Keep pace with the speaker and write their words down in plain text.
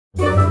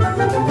So,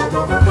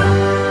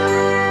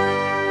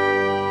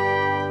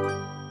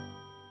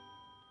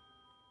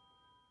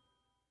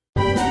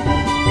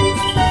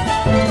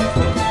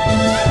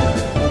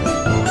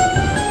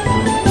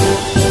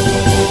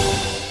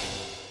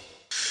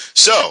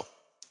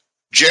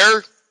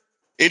 Jer,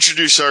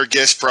 introduce our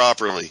guest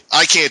properly.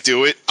 I can't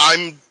do it.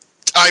 I'm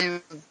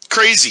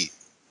crazy.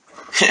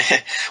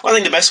 Well, I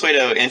think the best way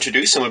to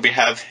introduce him would be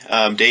have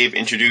Dave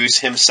introduce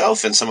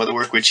himself and some of the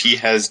work which he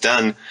has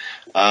done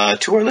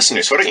to our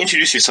listeners. So why don't you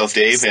introduce yourself,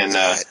 Dave, and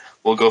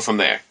we'll go from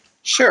there.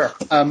 Sure.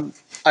 I'm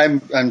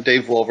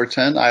Dave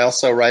Wolverton. I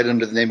also write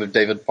under the name of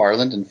David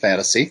Farland in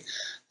fantasy.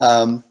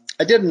 I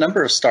did a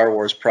number of Star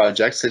Wars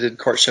projects. I did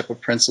Courtship of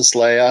Princess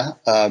Leia.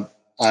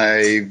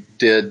 I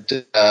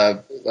did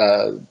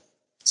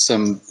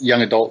some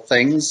young adult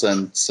things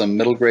and some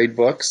middle grade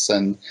books,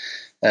 and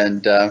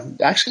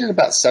actually did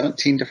about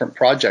 17 different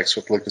projects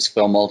with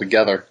Lucasfilm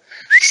altogether.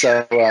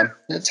 So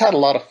it's had a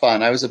lot of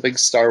fun. I was a big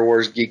Star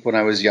Wars geek when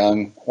I was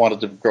young,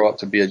 wanted to grow up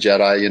to be a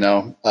Jedi,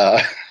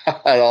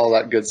 all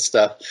that good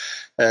stuff.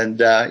 And,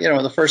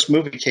 when the first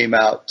movie came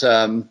out,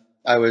 I think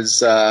I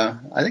was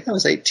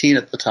 18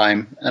 at the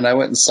time, and I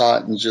went and saw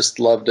it and just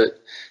loved it.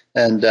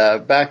 And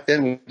back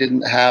then we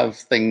didn't have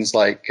things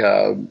like,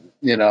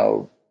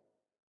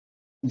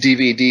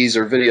 DVDs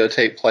or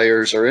videotape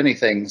players or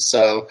anything.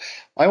 So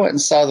I went and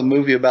saw the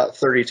movie about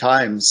 30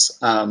 times,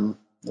 a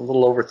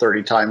little over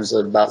 30 times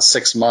in about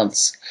 6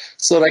 months,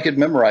 so that I could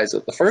memorize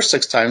it. The first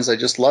 6 times I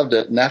just loved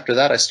it. And after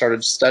that I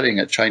started studying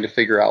it, trying to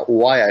figure out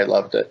why I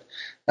loved it.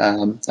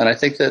 And I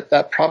think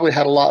that probably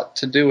had a lot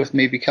to do with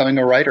me becoming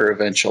a writer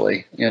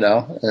eventually,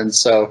 And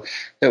so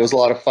it was a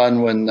lot of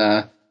fun when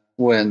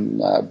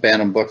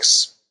Bantam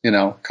Books,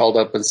 called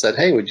up and said,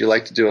 "Hey, would you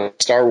like to do a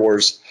Star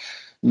Wars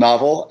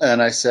novel?"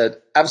 And I said,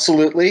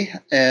 "Absolutely,"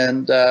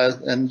 and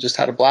just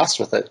had a blast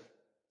with it.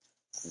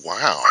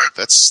 Wow,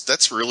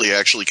 that's really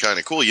actually kind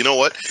of cool. You know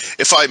what?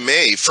 If I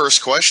may,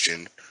 first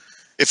question: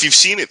 if you've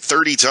seen it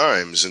 30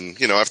 times,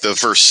 and after the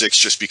first 6,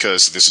 just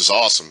because this is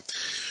awesome,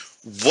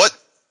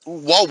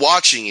 while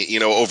watching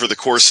it, over the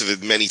course of the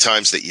many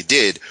times that you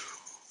did,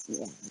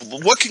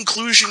 what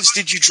conclusions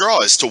did you draw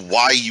as to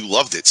why you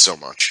loved it so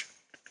much?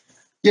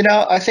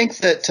 I think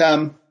that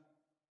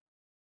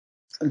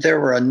there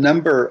were a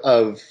number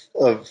of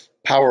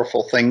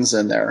powerful things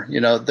in there.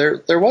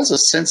 There was a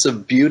sense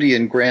of beauty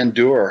and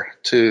grandeur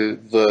to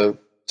the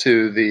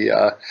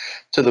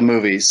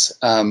movies.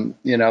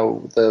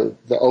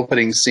 The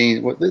opening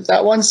scene,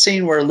 that one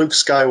scene where Luke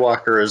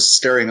Skywalker is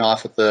staring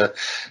off at the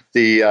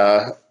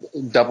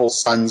double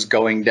suns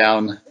going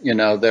down,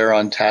 there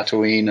on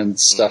Tatooine and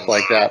stuff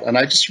like that. And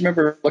I just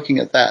remember looking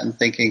at that and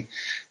thinking,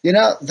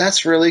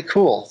 that's really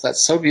cool.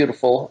 That's so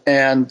beautiful.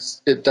 And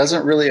it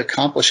doesn't really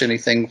accomplish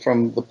anything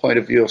from the point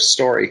of view of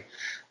story.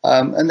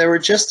 And there were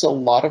just a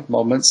lot of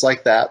moments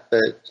like that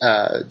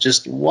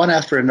just one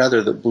after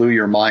another that blew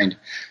your mind.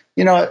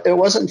 It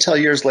wasn't until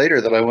years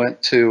later that I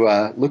went to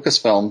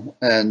Lucasfilm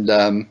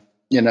and,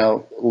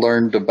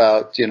 learned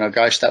about,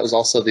 that was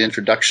also the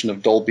introduction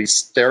of Dolby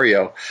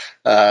Stereo.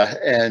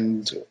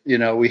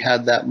 We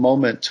had that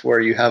moment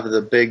where you have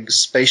the big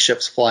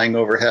spaceships flying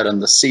overhead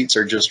and the seats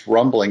are just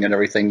rumbling and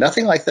everything.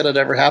 Nothing like that had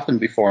ever happened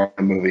before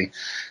in a movie.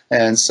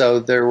 And so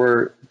there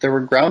were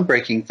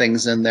groundbreaking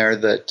things in there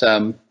that,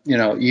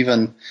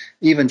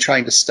 even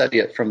trying to study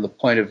it from the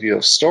point of view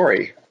of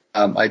story,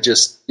 I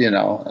just,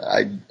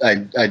 I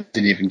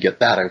didn't even get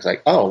that. I was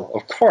like, oh,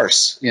 of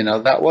course,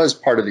 that was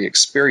part of the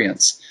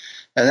experience.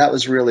 And that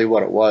was really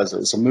what it was. It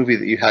was a movie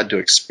that you had to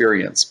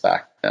experience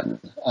back then,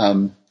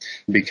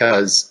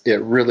 because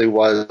it really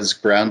was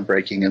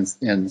groundbreaking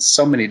in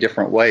so many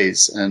different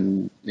ways.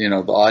 And,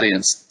 the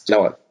audience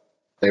know it.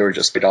 They were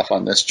just paid off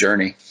on this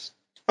journey.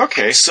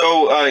 Okay,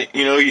 so,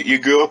 you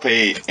grew up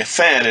a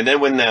fan, and then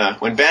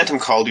when Bantam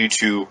called you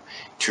to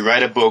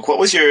write a book, what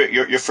was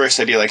your first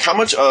idea? Like, how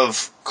much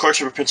of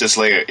Courtship of Princess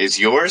Leia is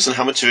yours, and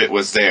how much of it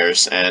was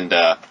theirs? And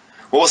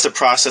what was the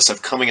process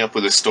of coming up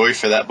with a story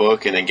for that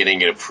book and then getting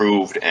it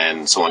approved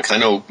and so on? Because I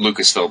know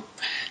Lucasfilm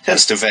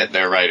tends to vet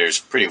their writers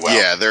pretty well.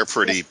 Yeah, they're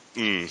pretty...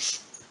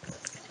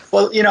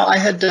 Well,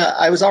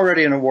 I was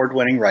already an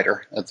award-winning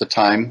writer at the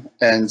time,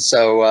 and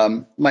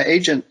so my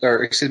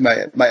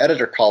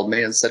editor called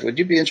me and said, "Would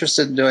you be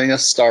interested in doing a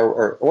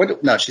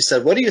she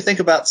said, "What do you think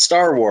about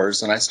Star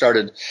Wars?" And I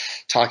started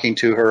talking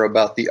to her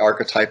about the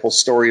archetypal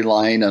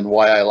storyline and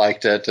why I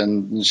liked it,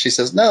 and she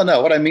says, "No,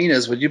 what I mean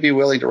is, would you be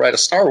willing to write a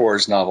Star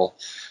Wars novel?"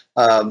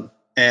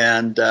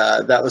 And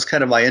that was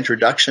kind of my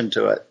introduction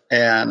to it.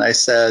 And I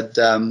said,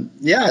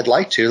 yeah, I'd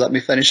like to. Let me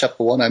finish up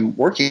the one I'm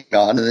working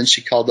on. And then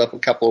she called up a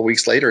couple of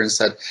weeks later and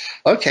said,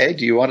 "Okay,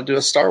 do you want to do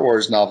a Star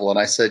Wars novel?" And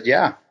I said,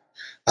 yeah.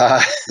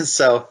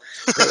 So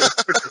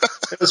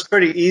it was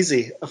pretty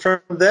easy.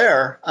 From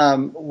there,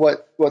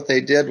 what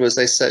they did was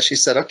she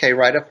said, "Okay,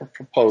 write up a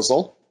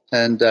proposal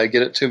and get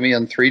it to me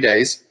in 3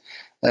 days."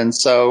 And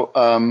so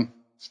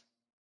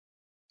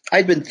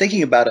I'd been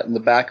thinking about it in the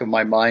back of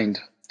my mind.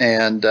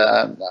 And,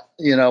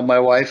 my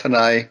wife and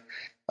I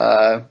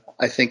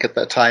think at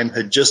that time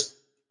had just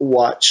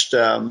watched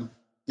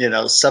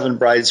Seven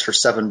Brides for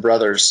Seven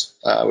Brothers,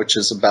 which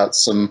is about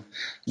some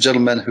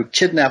gentlemen who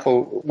kidnap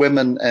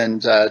women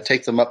and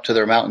take them up to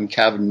their mountain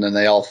cabin, and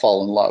they all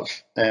fall in love.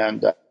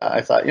 And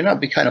I thought, it'd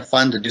be kind of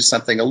fun to do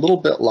something a little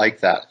bit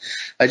like that.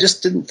 I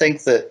just didn't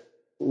think that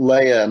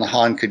Leia and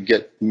Han could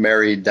get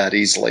married that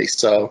easily.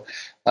 So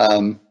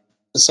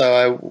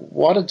I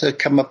wanted to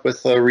come up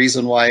with a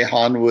reason why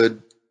Han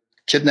would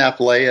kidnap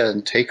Leia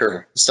and take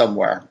her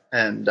somewhere.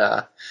 And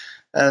I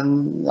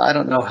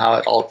don't know how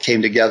it all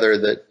came together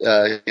that,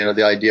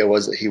 the idea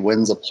was that he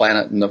wins a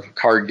planet in the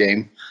card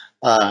game.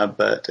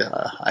 But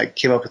I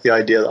came up with the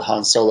idea that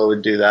Han Solo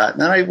would do that.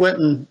 And then I went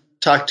and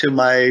talked to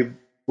my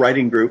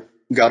writing group,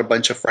 got a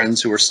bunch of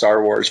friends who were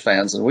Star Wars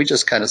fans, and we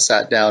just kind of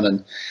sat down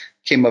and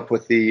came up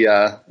with the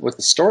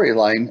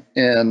storyline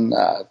in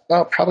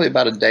probably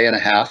about a day and a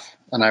half.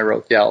 And I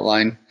wrote the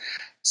outline,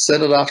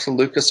 sent it off to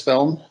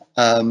Lucasfilm,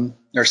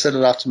 or sent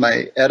it off to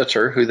my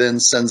editor, who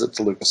then sends it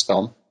to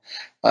Lucasfilm.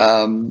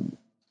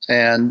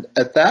 And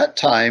at that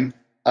time,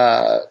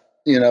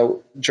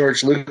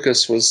 George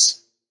Lucas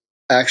was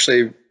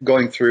actually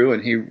going through,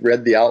 and he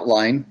read the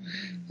outline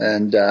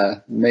and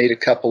made a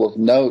couple of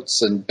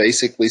notes and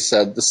basically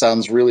said, "This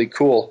sounds really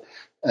cool."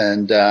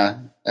 And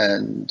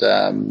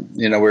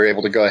we were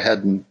able to go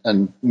ahead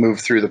and move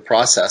through the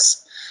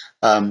process.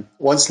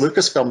 Once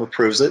Lucasfilm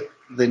approves it,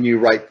 then you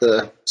write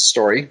the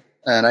story.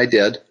 And I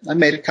did. I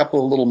made a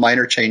couple of little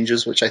minor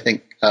changes, which I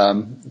think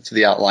to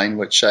the outline,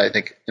 which I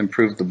think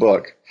improved the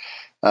book.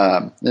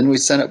 Then we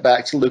sent it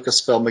back to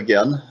Lucasfilm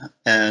again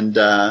and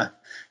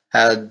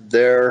had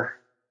their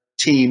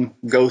team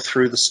go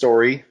through the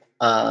story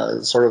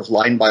sort of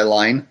line by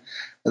line.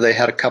 They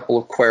had a couple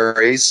of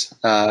queries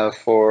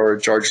for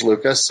George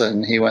Lucas,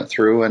 and he went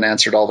through and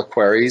answered all the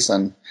queries.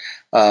 And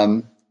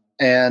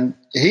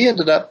he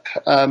ended up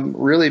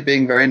really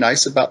being very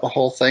nice about the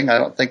whole thing. I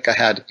don't think I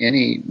had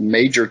any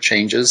major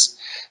changes.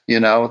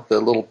 The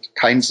little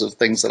kinds of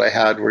things that I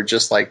had were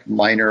just like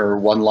minor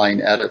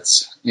one-line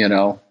edits,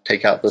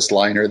 take out this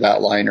line or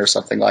that line or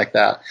something like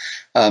that.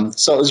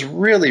 So it was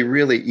really,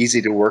 really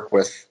easy to work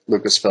with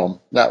Lucasfilm.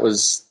 That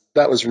was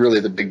really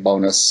the big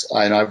bonus.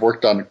 I've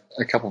worked on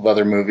a couple of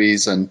other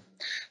movies and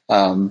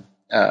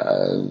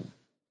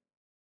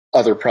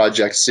other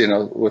projects,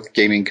 with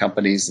gaming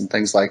companies and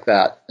things like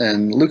that.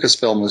 And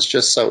Lucasfilm was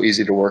just so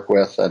easy to work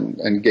with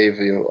and gave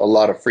you a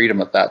lot of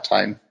freedom at that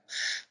time.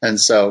 And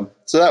so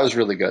that was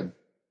really good.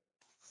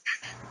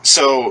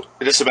 So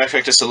just to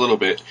backtrack just a little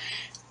bit,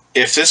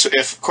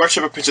 if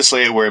Courtship of Princess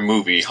Leia were a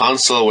movie, Han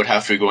Solo would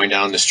have to be going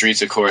down the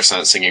streets of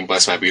Coruscant singing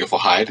 "Bless My Beautiful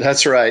Hide."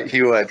 That's right,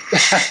 he would.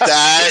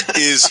 That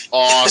is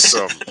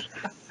awesome.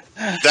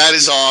 That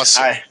is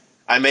awesome.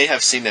 I may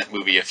have seen that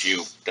movie a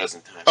few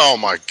dozen times. Oh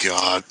my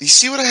God. You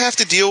see what I have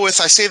to deal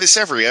with? I say this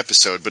every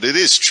episode, but it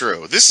is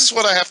true. This is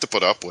what I have to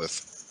put up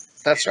with.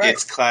 That's right.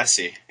 It's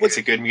classy. It's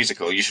a good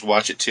musical. You should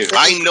watch it too.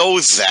 I know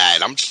that.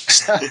 I'm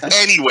just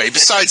anyway,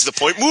 besides the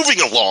point, moving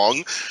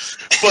along.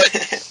 But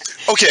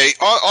okay,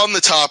 on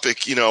the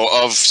topic,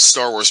 of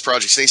Star Wars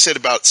projects, they said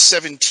about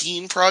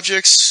 17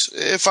 projects,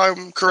 if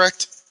I'm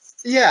correct.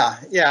 Yeah.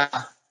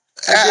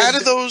 Out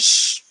of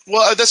those,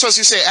 well, that's what I was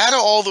going to say. Out of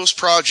all those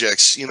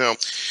projects,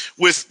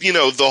 with,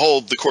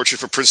 the Courtship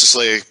for Princess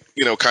Leia,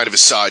 kind of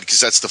aside, because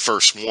that's the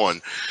first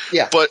one.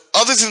 Yeah. But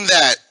other than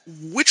that,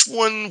 which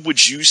one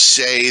would you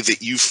say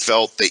that you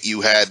felt that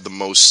you had the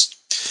most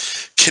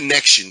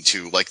connection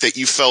to? Like, that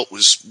you felt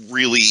was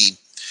really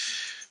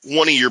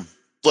one of your,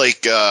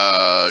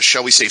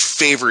 shall we say,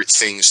 favorite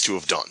things to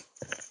have done?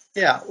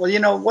 Yeah.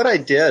 Well, what I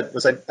did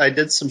was I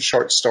did some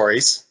short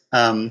stories,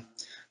 and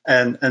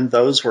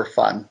those were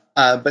fun.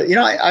 But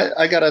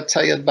I got to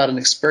tell you about an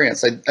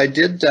experience. I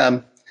did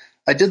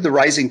The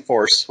Rising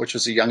Force, which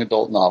was a young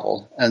adult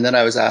novel, and then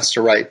I was asked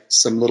to write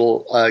some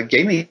little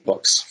gaming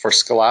books for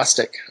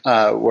Scholastic,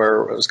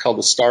 where it was called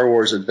the Star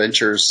Wars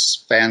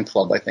Adventures Fan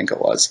Club, I think it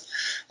was.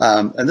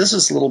 And this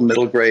is little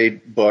middle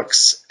grade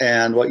books,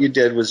 and what you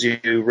did was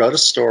you wrote a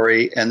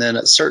story, and then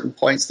at certain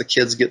points the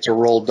kids get to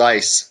roll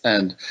dice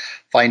and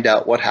find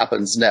out what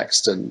happens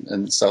next,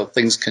 and so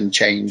things can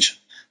change.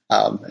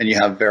 And you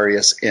have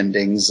various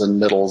endings and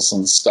middles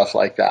and stuff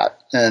like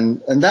that.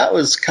 And that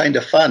was kind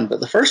of fun. But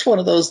the first one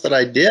of those that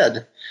I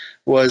did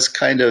was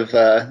kind of,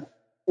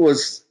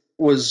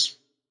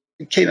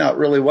 came out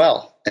really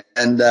well.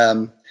 And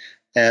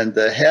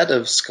the head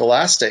of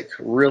Scholastic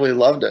really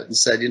loved it and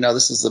said,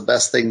 this is the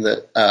best thing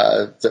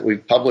that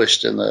we've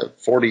published in the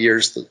 40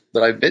 years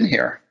that I've been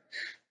here.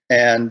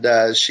 And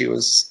she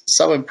was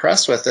so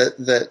impressed with it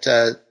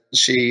that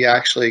she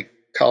actually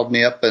called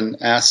me up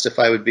and asked if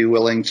I would be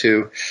willing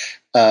to,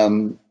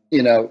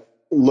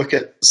 look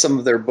at some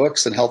of their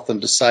books and help them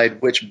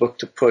decide which book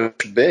to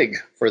push big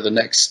for the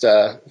next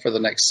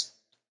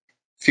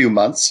few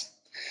months.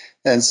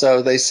 And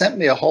so they sent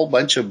me a whole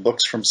bunch of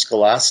books from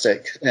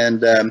Scholastic,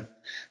 and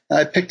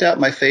I picked out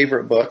my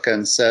favorite book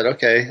and said,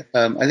 okay,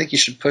 I think you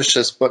should push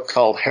this book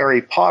called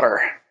Harry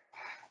Potter.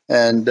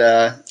 And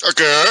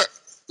okay.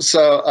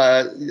 So,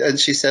 and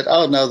she said,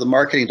 oh, no, the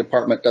marketing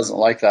department doesn't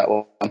like that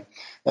one.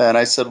 And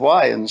I said,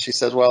 why? And she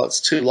said, well, it's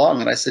too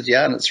long. And I said,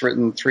 yeah, and it's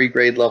written 3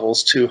 grade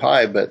levels too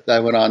high. But I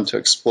went on to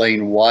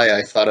explain why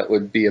I thought it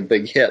would be a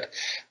big hit.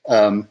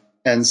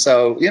 And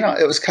so,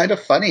 it was kind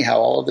of funny how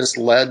all of this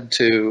led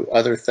to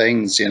other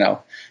things,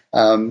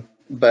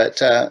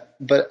 But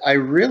I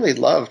really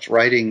loved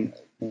writing.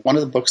 One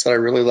of the books that I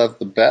really loved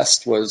the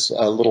best was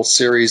a little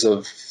series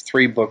of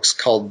 3 books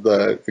called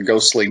The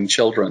Ghostling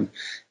Children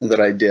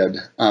that I did,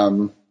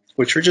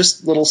 which were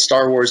just little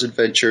Star Wars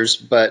adventures.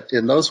 But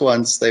in those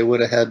ones, they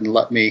went ahead and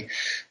let me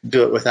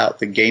do it without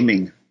the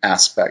gaming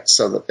aspect,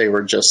 so that they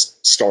were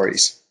just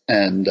stories.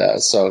 And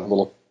so a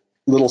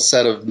little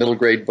set of middle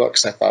grade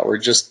books I thought were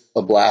just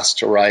a blast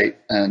to write,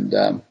 and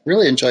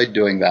really enjoyed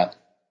doing that.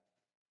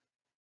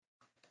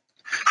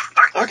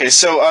 Okay,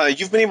 so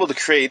you've been able to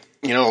create,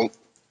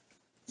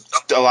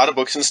 a lot of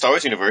books in the Star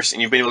Wars universe,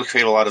 and you've been able to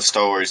create a lot of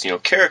Star Wars,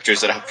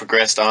 characters that have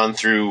progressed on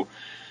through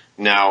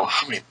now.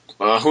 How many?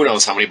 Who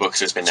knows how many books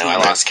there's been now? I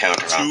lost count.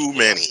 Too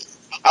many.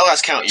 I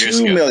lost count years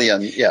ago. 2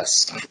 million,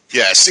 yes.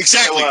 Yes,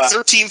 exactly. So,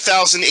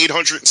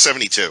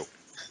 13,872.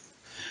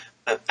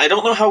 I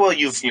don't know how well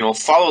you've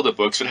followed the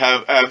books, but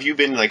have you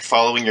been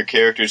following your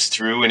characters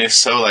through? And if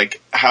so,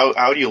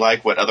 how do you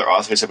like what other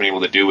authors have been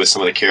able to do with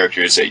some of the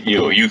characters that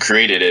you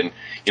created? And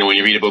when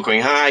you read a book,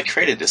 going, I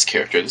created this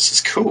character. This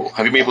is cool.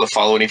 Have you been able to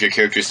follow any of your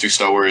characters through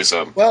Star Wars?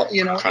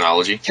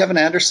 Chronology. Kevin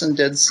Anderson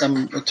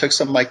took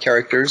some of my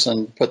characters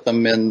and put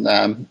them in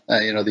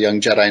the Young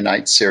Jedi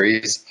Knight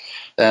series,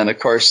 and of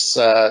course.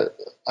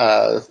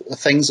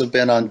 Things have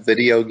been on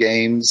video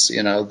games.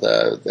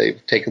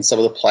 They've taken some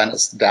of the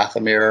planets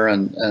Dathomir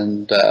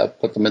and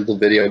put them into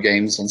video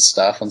games and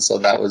stuff, and so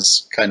that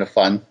was kind of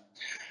fun.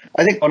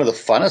 I think one of the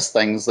funnest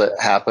things that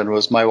happened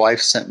was my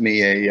wife sent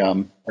me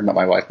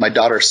my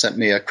daughter sent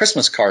me a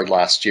Christmas card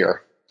last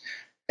year,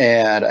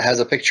 and it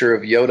has a picture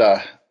of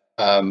Yoda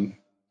on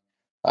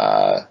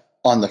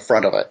the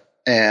front of it,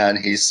 and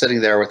he's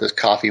sitting there with his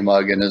coffee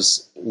mug in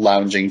his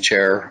lounging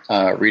chair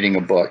reading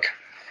a book.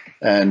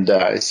 And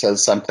it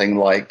says something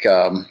like,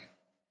 borrow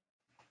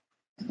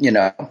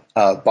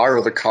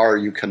the car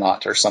you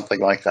cannot, or something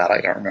like that.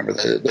 I don't remember.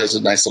 There's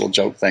a nice little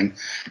joke thing.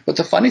 But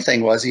the funny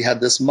thing was he had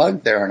this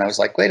mug there, and I was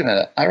like, wait a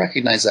minute, I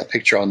recognize that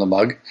picture on the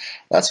mug.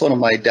 That's one of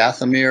my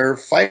Dathomir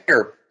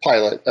fighter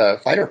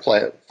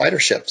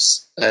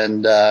ships.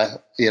 And,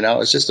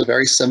 it's just a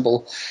very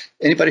simple,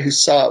 anybody who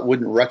saw it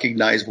wouldn't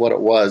recognize what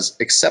it was,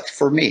 except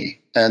for me.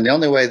 And the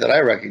only way that I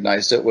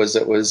recognized it was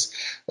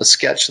a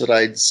sketch that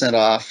I'd sent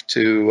off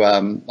to, I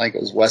think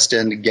it was West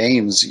End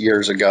Games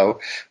years ago,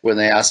 when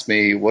they asked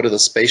me, what do the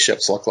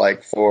spaceships look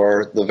like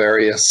for the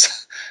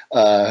various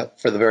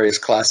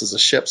classes of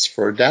ships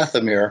for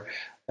Dathomir?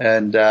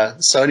 And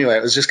so anyway,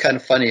 it was just kind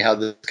of funny how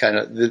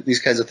these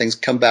kinds of things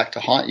come back to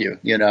haunt you,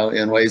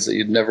 in ways that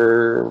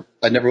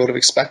I never would have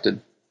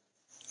expected.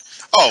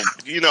 Oh,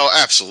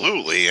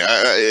 absolutely.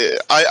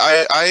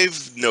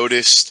 I've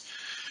noticed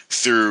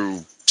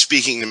through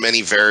speaking to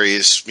many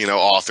various,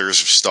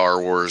 authors of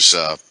Star Wars,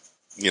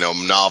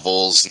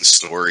 novels and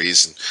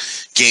stories and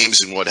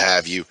games and what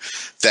have you,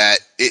 that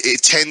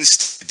it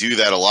tends to do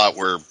that a lot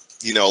where,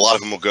 a lot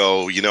of them will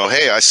go,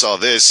 hey, I saw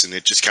this and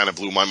it just kind of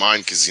blew my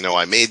mind because,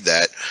 I made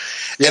that.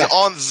 Yeah. And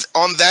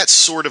on that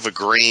sort of a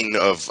grain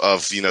of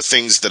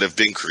things that have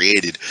been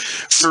created,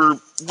 for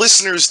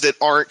listeners that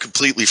aren't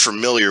completely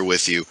familiar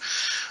with you,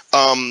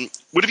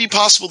 would it be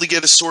possible to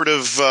get a sort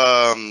of,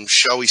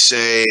 shall we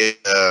say,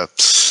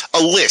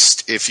 a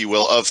list, if you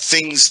will, of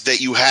things that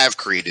you have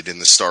created in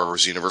the Star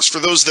Wars universe for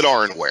those that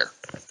aren't aware?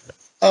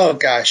 Oh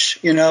gosh,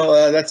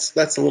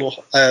 that's a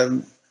little,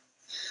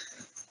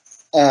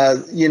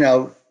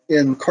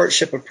 in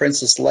Courtship of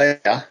Princess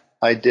Leia,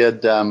 I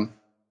did, of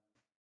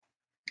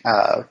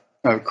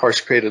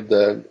course, created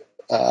the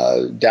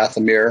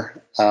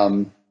Dathomir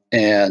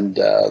and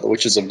the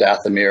Witches of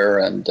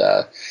Dathomir and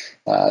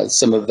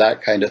some of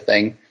that kind of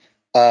thing.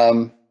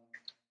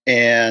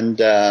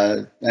 And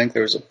I think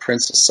there was a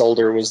Prince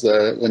Isolde was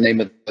the name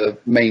of the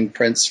main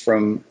prince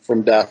from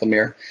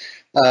Dathomir.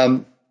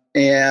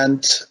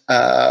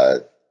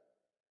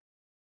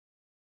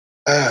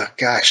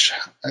 Gosh,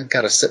 I've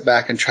got to sit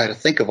back and try to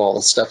think of all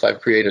the stuff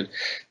I've created.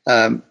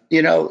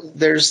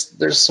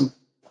 There's some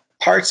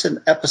parts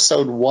in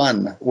episode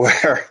 1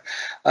 where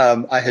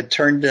I had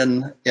turned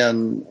in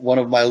one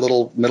of my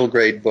little middle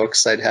grade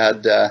books. I'd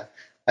had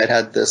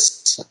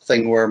this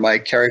thing where my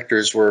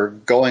characters were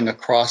going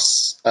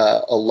across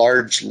a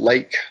large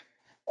lake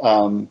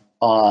flying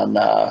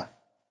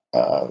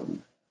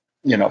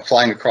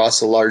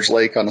across a large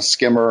lake on a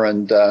skimmer,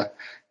 and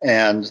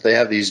they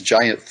have these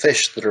giant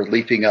fish that are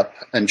leaping up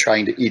and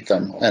trying to eat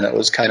them. And it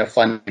was kind of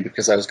funny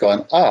because I was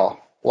going, oh,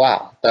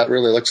 wow, that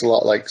really looks a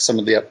lot like some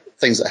of the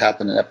things that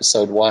happened in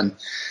episode 1.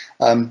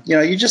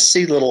 You just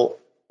see little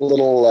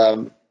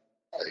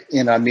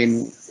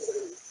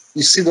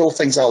you see little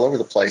things all over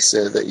the place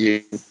that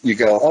you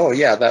go, oh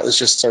yeah, that was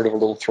just sort of a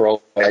little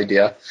throwaway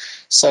idea.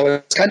 So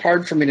it's kind of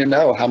hard for me to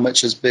know how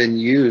much has been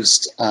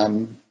used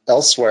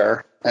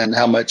elsewhere and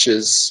how much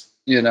is,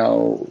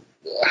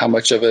 how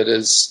much of it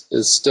is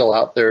still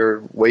out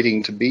there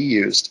waiting to be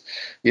used,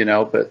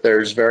 but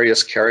there's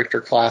various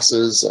character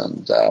classes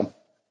and,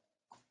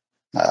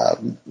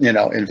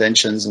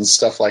 inventions and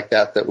stuff like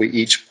that we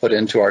each put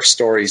into our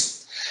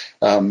stories.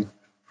 I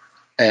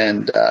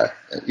don't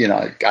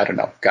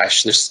know,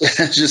 gosh, there's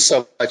just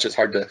so much. It's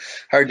hard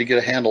to get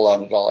a handle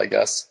on it all, I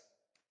guess.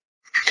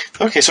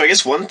 Okay, so I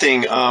guess one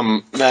thing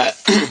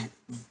that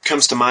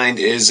comes to mind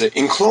is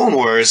in Clone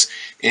Wars,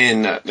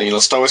 in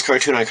Star Wars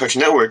cartoon on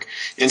Cartoon Network,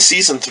 in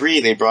season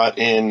 3 they brought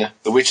in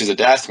the Witches of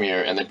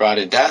Dathomir, and they brought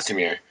in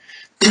Dathomir.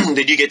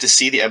 Did you get to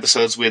see the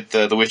episodes with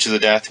the Witches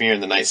of Dathomir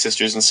and the Night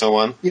Sisters and so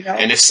on?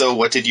 And if so,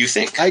 what did you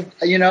think? I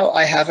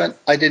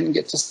didn't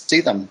get to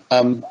see them.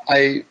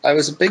 I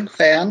was a big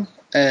fan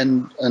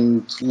and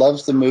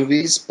loved the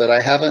movies, but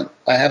I haven't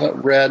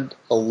read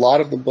a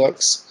lot of the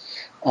books.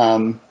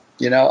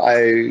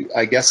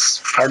 I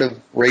guess part of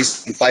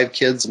raising 5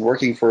 kids and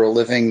working for a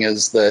living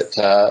is that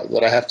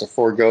I have to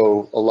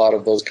forego a lot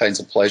of those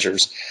kinds of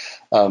pleasures.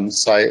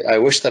 So I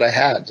wish that I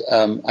had.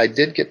 I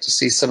did get to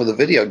see some of the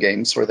video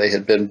games where they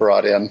had been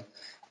brought in,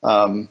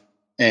 those,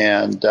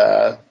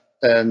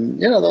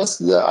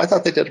 I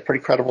thought they did a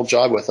pretty credible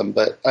job with them.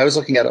 But I was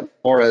looking at it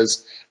more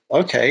as,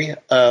 okay,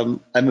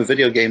 I'm a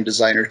video game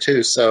designer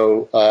too,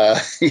 so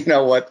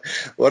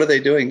what are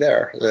they doing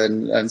there?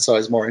 And so I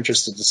was more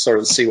interested to sort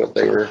of see what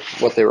they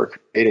were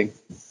creating.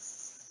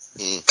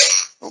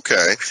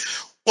 Okay.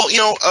 Well,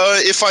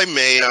 if I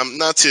may,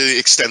 not to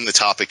extend the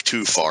topic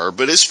too far,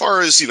 but as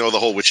far as, the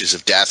whole Witches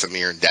of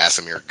Dathomir and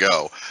Dathomir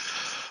go,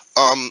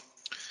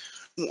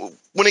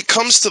 when it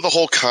comes to the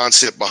whole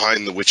concept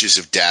behind the Witches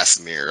of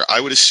Dathomir,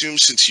 I would assume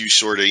since you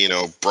sort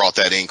of, brought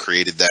that in,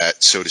 created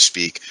that, so to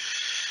speak,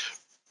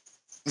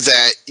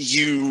 that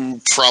you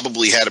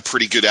probably had a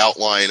pretty good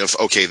outline of,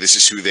 okay, this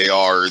is who they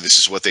are, this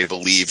is what they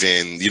believe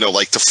in,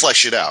 like to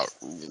flesh it out.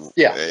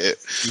 Yeah.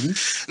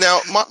 Now,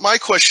 my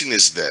question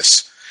is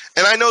this.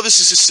 And I know this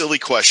is a silly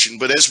question,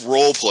 but as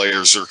role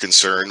players are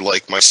concerned,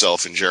 like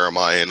myself and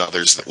Jeremiah and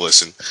others that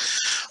listen,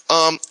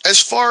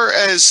 as far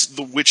as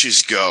the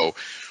witches go,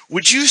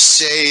 would you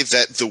say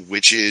that the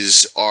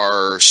witches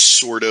are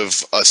sort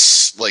of a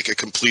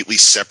completely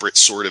separate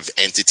sort of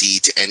entity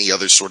to any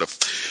other sort of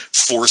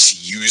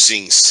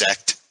force-using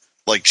sect,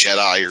 like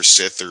Jedi or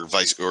Sith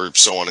or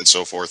so on and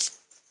so forth?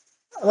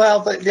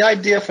 Well, the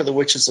idea for the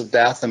Witches of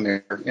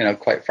Dathomir,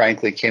 quite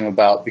frankly, came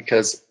about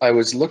because I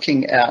was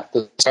looking at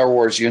the Star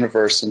Wars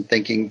universe and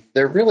thinking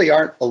there really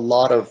aren't a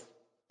lot of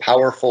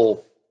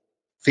powerful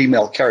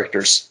female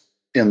characters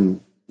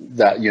in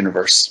that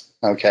universe.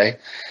 Okay,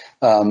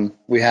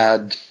 we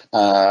had,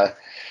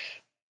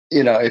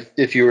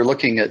 if you were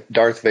looking at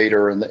Darth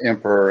Vader and the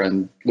Emperor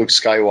and Luke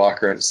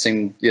Skywalker, it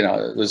seemed,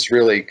 it was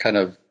really kind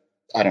of,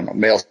 I don't know,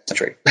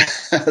 male-centric.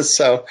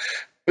 So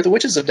with the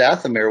Witches of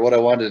Dathomir, what I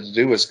wanted to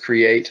do was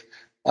create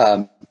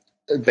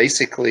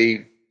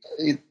basically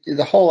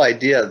the whole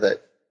idea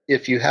that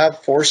if you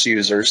have Force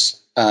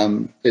users,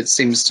 it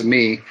seems to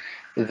me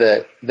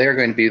that they're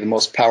going to be the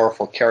most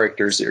powerful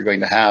characters that you're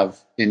going to have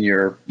in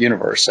your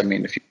universe. I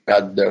mean, if you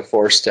add the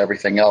Force to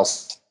everything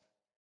else.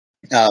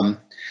 And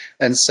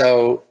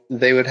so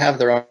they would have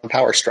their own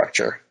power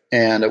structure,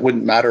 and it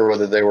wouldn't matter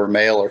whether they were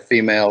male or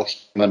female,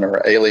 human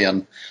or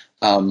alien.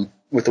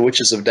 With the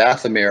Witches of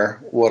Dathomir,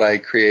 what I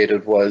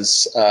created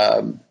was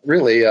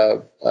really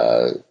a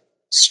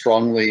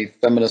strongly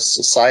feminist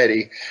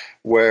society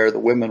where the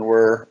women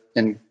were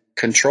in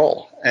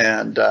control,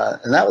 and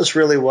that was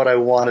really what I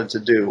wanted to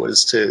do,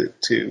 was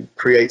to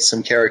create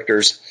some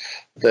characters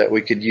that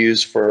we could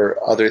use for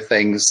other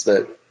things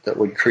that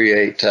would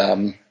create,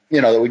 that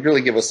would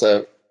really give us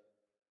a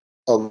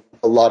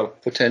lot of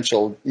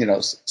potential,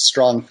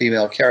 strong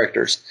female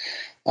characters.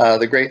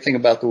 The great thing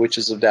about the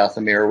Witches of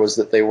Dathomir was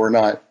that they were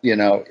not,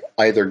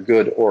 either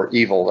good or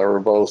evil. There were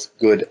both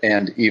good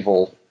and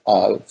evil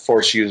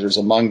Force users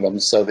among them,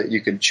 so that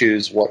you could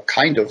choose what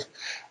kind of,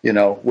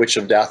 Witch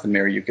of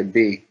Dathomir you could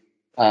be.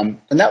 And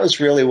that was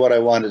really what I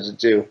wanted to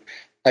do.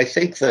 I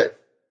think that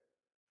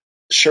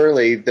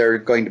surely they're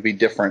going to be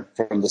different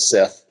from the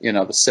Sith.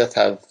 The Sith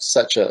have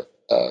such a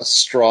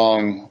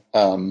strong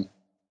kind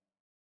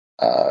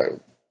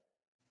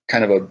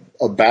of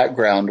a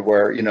background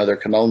where, there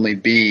can only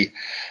be,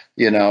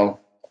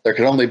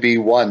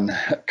 one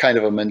kind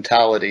of a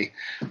mentality.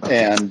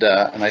 And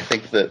I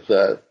think that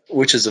the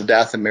Witches of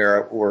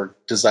Dathomir were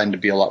designed to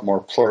be a lot more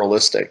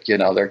pluralistic.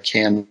 There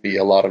can be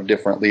a lot of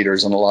different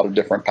leaders and a lot of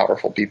different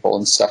powerful people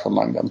and stuff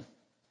among them.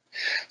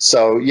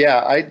 So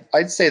yeah,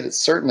 I'd say that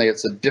certainly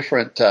it's a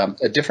different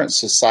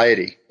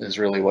society is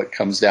really what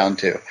comes down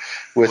to,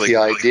 with the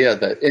idea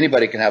that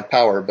anybody can have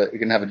power, but we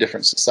can have a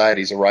different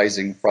societies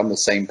arising from the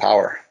same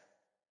power.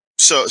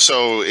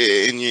 So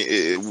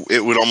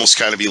it would almost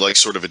kind of be like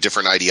sort of a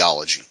different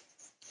ideology.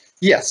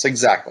 Yes,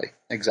 exactly.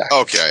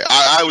 Okay,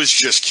 I was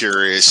just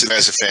curious, and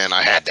as a fan,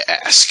 I had to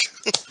ask.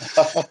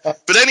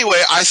 But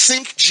anyway, I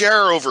think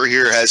Jer over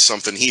here has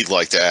something he'd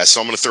like to ask,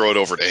 so I'm going to throw it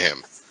over to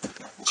him.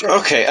 Sure.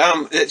 Okay,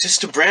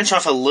 just to branch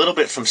off a little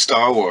bit from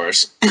Star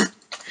Wars,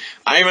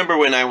 I remember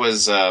when I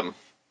was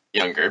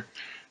younger,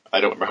 I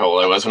don't remember how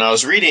old I was when I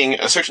was reading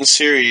a certain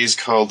series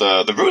called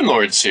the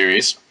Runelords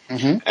series,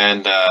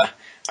 and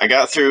I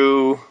got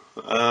through.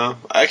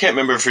 I can't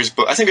remember if it was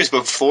book. I think it was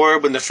book 4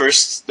 when the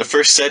first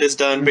set is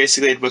done.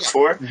 Basically, at book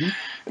 4,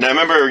 and I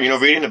remember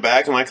reading the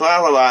back. I'm like la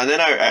la la, and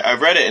then I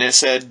read it and it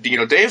said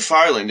Dave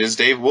Farland is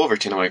Dave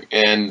Wolverton. I'm like,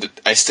 and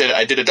I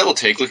did a double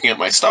take looking at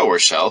my Star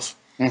Wars shelf,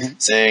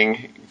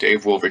 saying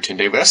Dave Wolverton.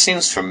 Dave, that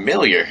seems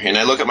familiar. And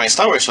I look at my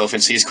Star Wars shelf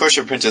and see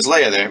Courtship of Princess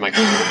Leia there. I'm like,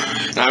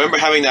 and I remember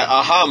having that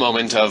aha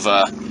moment of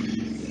not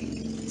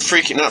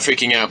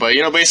freaking out, but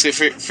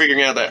basically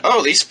figuring out that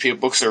these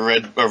books are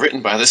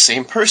written by the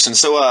same person.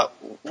 So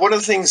one of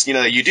the things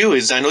that you do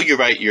is I know you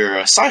write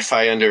your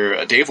sci-fi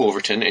under Dave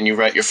Wolverton and you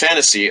write your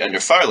fantasy under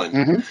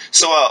Farland.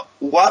 So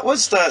what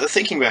was the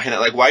thinking behind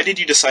that? Like, why did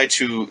you decide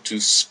to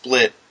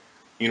split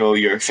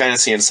your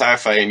fantasy and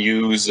sci-fi and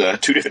use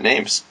 2 different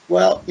names?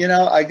 Well,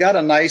 I got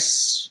a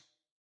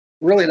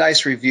really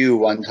nice review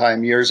one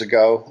time years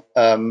ago,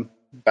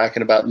 back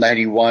in about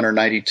 91 or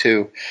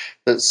 92,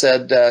 that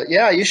said,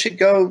 you should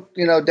go,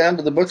 down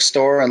to the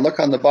bookstore and look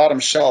on the bottom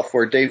shelf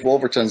where Dave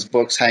Wolverton's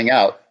books hang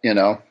out,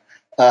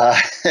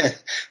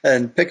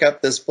 and pick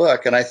up this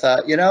book. And I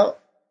thought,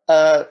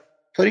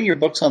 putting your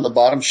books on the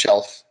bottom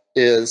shelf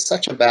is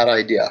such a bad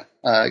idea.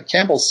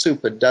 Campbell's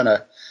Soup had done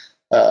a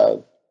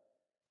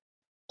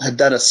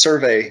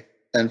survey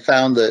and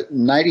found that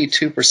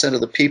 92%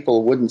 of the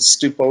people wouldn't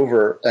stoop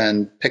over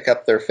and pick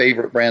up their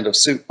favorite brand of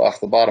soup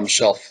off the bottom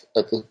shelf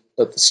at the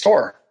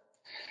store.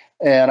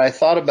 And I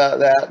thought about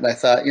that, and I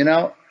thought,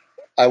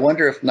 I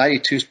wonder if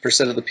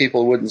 92% of the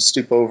people wouldn't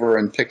stoop over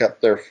and pick up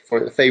their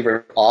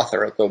favorite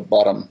author at the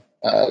bottom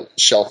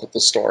shelf at the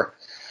store.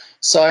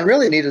 So I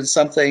really needed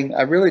something.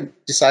 I really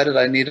decided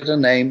I needed a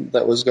name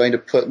that was going to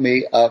put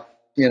me up,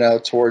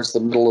 towards the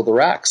middle of the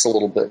racks a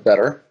little bit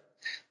better.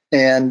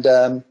 And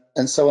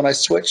so when I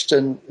switched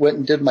and went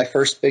and did my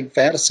first big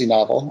fantasy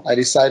novel, I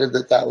decided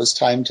that was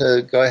time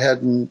to go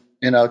ahead and,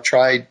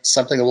 try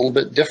something a little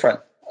bit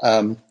different.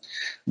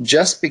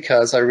 Just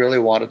because I really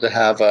wanted to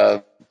have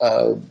a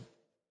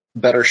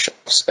better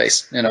shelf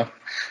space,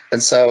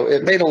 and so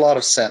it made a lot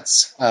of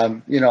sense.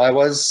 I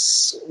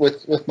was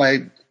with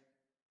my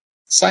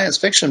science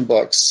fiction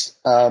books.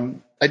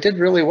 I did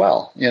really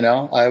well.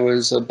 I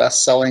was a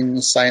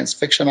best-selling science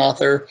fiction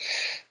author,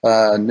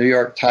 New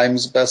York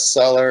Times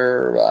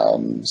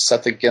bestseller,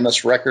 set the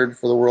Guinness record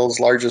for the world's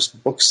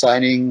largest book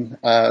signing,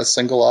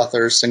 single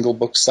author, single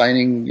book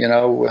signing.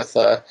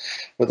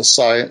 With a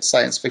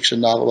science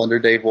fiction novel under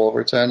Dave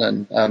Wolverton,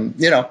 and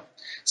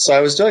so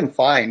I was doing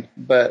fine.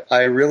 But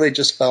I really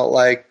just felt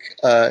like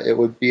it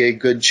would be a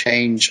good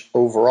change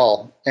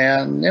overall,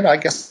 and I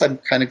guess I'm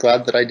kind of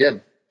glad that I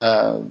did,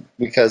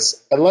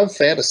 because I love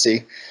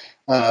fantasy.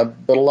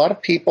 But a lot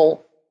of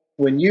people,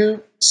 when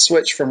you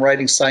switch from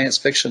writing science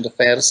fiction to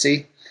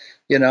fantasy,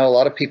 a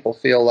lot of people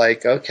feel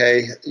like,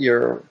 okay,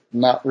 you're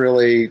not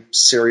really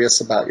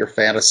serious about your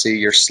fantasy,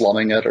 you're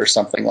slumming it or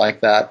something like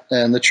that.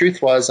 And the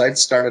truth was, I'd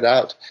started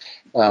out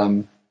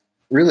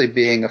really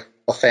being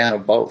a fan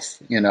of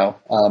both.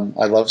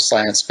 I love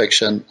science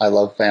fiction, I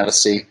love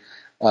fantasy.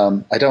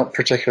 I don't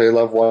particularly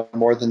love one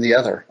more than the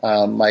other.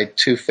 My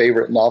 2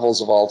 favorite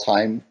novels of all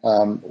time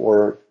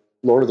were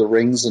Lord of the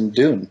Rings and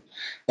Dune.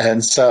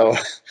 And so,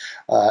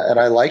 and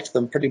I liked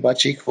them pretty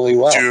much equally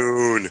well.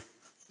 Dune.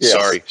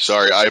 Yes.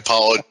 Sorry. I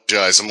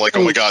apologize. I'm like,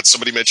 oh my God,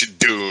 somebody mentioned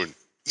Dune.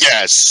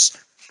 Yes.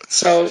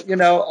 So,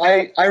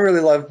 I really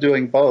loved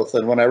doing both.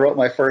 And when I wrote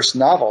my first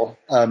novel,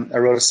 I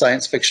wrote a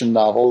science fiction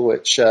novel,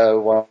 which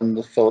won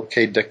the Philip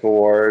K. Dick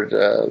Award,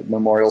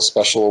 Memorial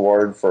Special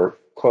Award for,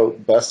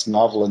 quote, best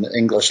novel in the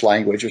English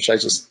language, which I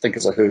just think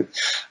is a hoot.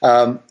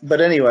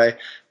 But anyway,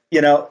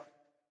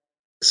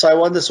 so I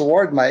won this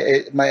award.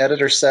 My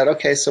editor said,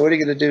 okay, so what are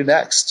you going to do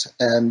next?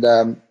 And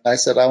I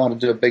said, I want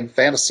to do a big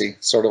fantasy,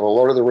 sort of a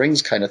Lord of the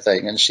Rings kind of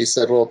thing. And she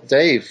said, well,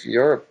 Dave,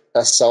 you're a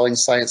best-selling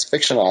science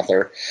fiction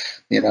author.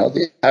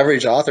 The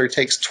average author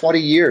takes 20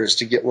 years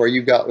to get where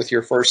you got with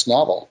your first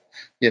novel.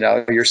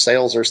 Your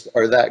sales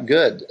are that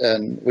good,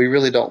 and we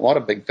really don't want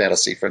a big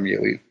fantasy from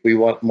you. We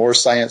want more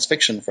science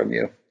fiction from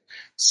you.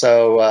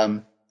 So,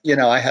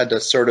 I had to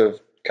sort of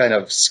kind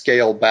of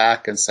scale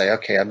back and say,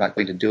 okay, I'm not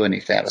going to do any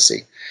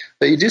fantasy.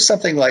 But you do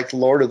something like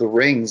Lord of the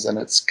Rings, and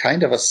it's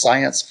kind of a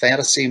science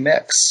fantasy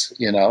mix.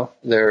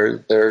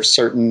 There are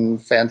certain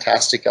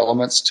fantastic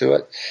elements to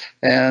it,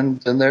 and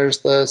then there's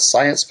the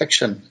science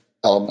fiction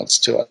elements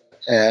to it,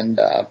 and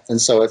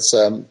so it's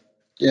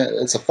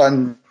a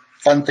fun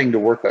thing to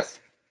work with.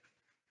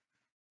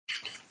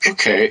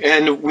 Okay,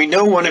 and we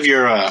know one of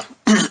your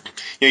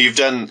you've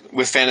done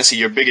with fantasy,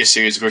 your biggest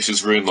series, of course,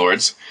 is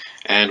Runelords,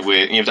 and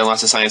you've done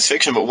lots of science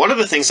fiction. But one of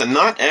the things that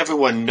not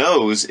everyone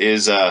knows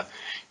is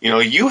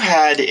you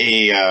had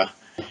a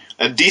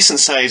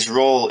decent-sized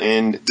role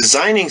in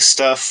designing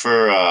stuff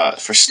for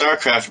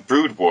StarCraft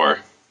Brood War.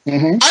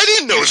 Mm-hmm. I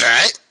didn't know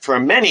that. For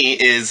many,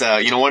 is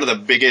one of the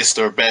biggest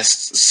or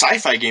best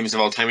sci-fi games of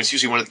all time. It's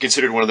usually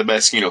considered one of the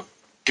best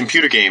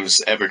computer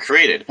games ever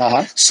created.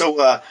 Uh-huh.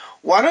 So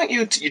why don't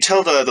you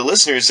tell the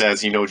listeners,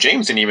 as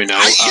James didn't even know.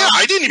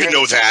 I didn't even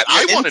know that.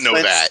 I want to know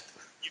that.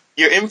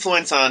 your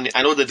influence on,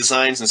 I know, the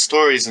designs and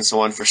stories and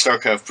so on for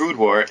StarCraft Brood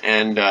War,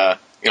 and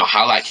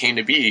how that came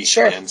to be,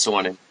 Sure. and so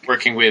on, and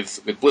working with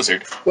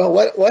Blizzard. Well,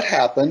 what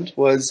happened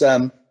was,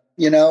 I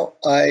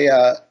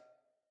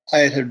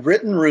had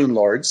written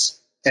Runelords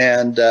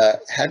and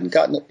hadn't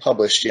gotten it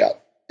published yet.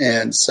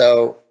 And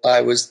so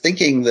I was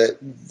thinking that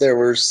there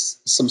were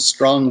some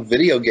strong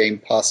video game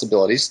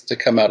possibilities to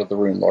come out of the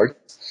Runelord.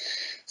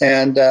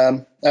 And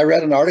I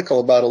read an article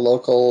about a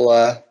local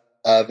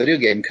video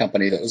game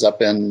company that was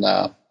up in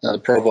the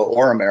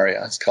Provo-Orem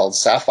area. It's called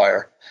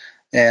Sapphire.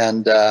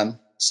 And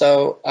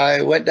so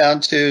I went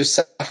down to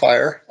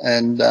Sapphire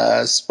and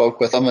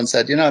spoke with them and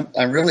said,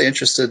 I'm really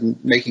interested in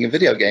making a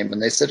video game.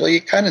 And they said, well,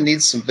 you kind of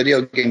need some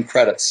video game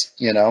credits,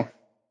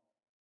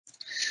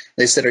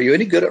 They said, are you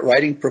any good at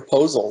writing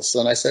proposals?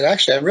 And I said,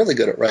 actually, I'm really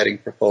good at writing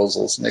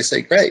proposals. And they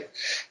say, great.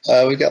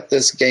 We got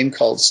this game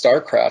called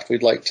StarCraft.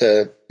 We'd like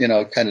to,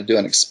 kind of do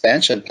an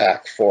expansion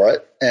pack for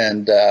it.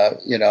 And,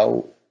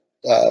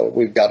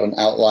 we've got an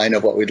outline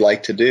of what we'd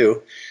like to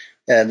do.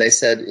 And they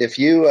said, if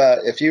you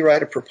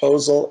write a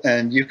proposal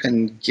and you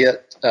can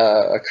get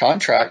a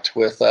contract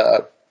with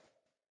to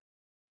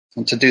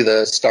do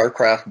the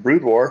StarCraft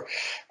Brood War,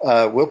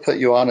 we'll put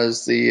you on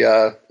as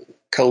the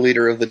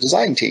co-leader of the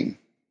design team.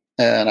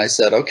 And I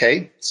said,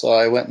 okay. So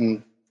I went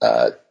and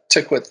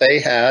took what they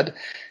had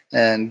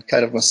and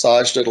kind of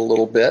massaged it a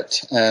little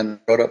bit and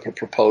wrote up a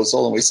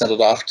proposal, and we sent it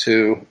off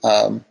to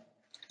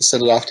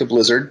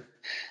Blizzard.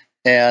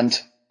 And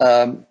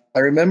I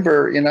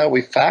remember,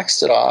 we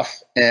faxed it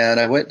off, and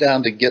I went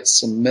down to get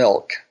some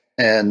milk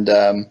and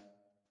then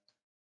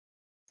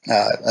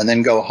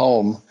go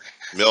home.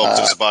 Milk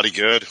does the body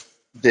good.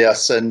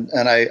 Yes, and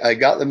I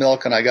got the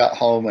milk and I got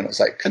home, and it was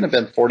like, couldn't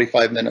have been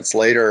 45 minutes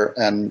later,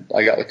 and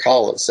I got a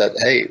call that said,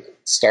 hey,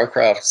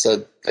 StarCraft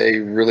said they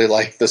really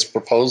like this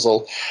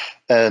proposal,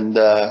 and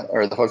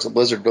or the folks at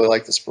Blizzard really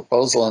like this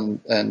proposal,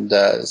 and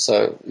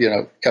so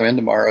come in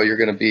tomorrow, you're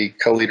going to be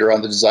co-leader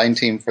on the design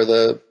team for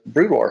the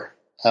Brood War.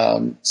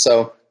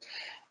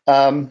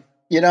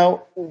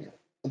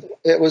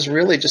 It was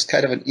really just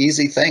kind of an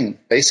easy thing.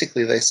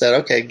 Basically, they said,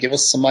 okay, give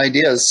us some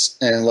ideas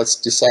and let's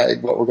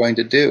decide what we're going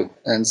to do.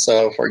 And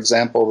so, for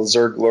example, the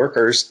Zerg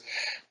Lurkers,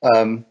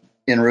 in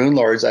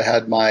Runelords, I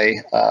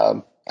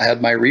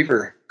had my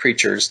Reaver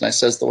creatures, and I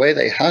says the way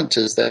they hunt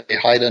is that they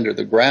hide under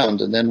the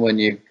ground, and then when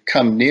you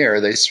come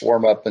near, they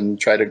swarm up and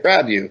try to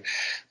grab you.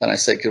 And I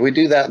said, could we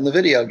do that in the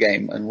video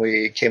game? And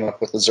we came up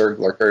with the Zerg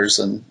Lurkers,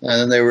 and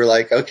they were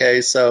like,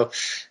 okay, so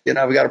we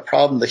got a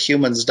problem. The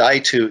humans die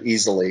too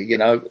easily.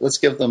 Let's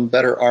give them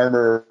better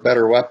armor,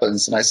 better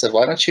weapons. And I said,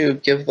 why don't you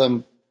give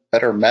them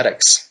better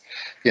medics?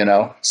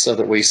 So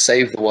that we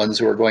save the ones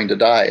who are going to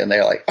die. And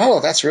they're like,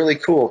 oh, that's really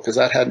cool, because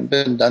that hadn't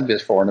been done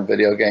before in a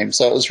video game.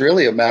 So it was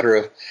really a matter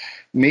of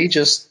me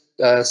just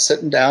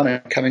sitting down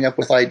and coming up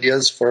with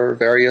ideas for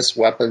various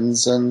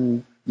weapons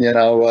and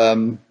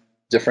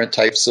different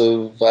types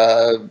of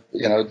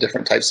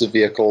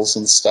vehicles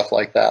and stuff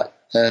like that.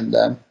 And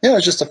it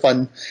was just a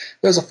fun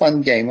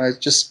game. I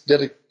just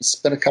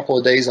spent a couple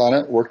of days on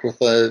it, worked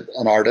with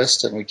an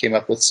artist, and we came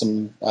up with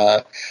some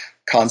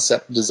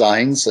concept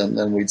designs, and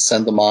then we'd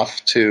send them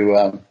off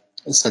to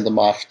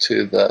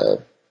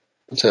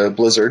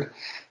Blizzard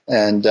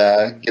and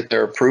get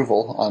their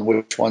approval on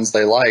which ones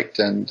they liked.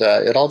 And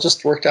it all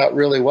just worked out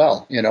really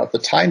well. At the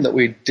time that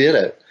we did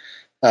it,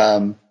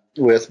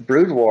 with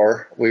Brood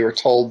War, we were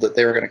told that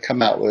they were going to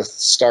come out with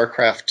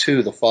StarCraft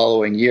 2 the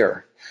following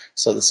year.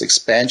 So this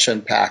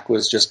expansion pack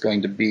was just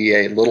going to be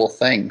a little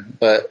thing.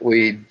 But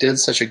we did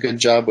such a good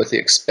job with the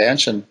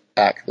expansion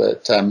pack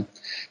that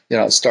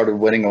it started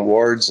winning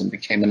awards and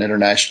became an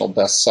international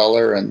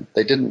bestseller, and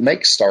they didn't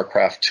make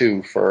StarCraft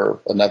 2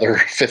 for another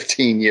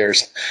 15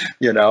 years,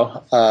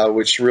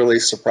 which really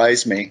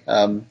surprised me.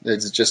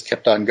 It just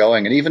kept on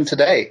going. And even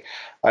today,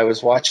 I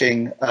was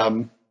watching,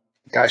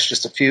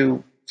 just a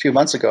few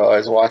months ago, I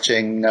was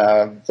watching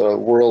the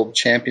World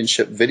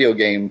Championship video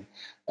game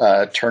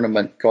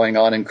tournament going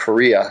on in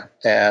Korea,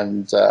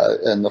 and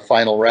in the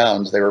final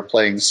round, they were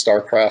playing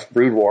StarCraft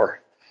Brood War.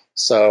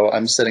 So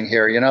I'm sitting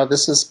here,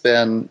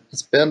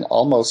 it's been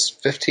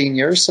almost 15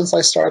 years since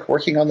I started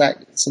working on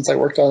that, since I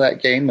worked on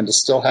that game, and to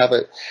still have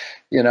it,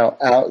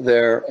 out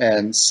there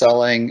and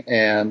selling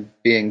and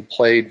being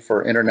played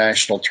for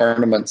international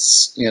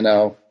tournaments,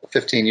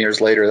 15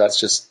 years later, that's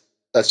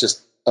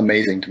just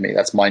amazing to me.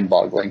 That's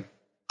mind-boggling.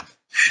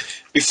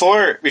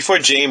 Before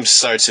James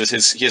starts with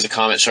he has a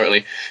comment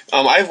shortly.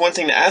 I have one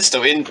thing to ask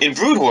though. In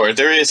Brood War,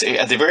 there is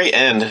at the very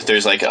end,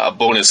 there's like a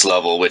bonus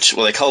level, which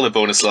they call it a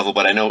bonus level,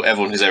 but I know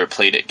everyone who's ever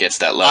played it gets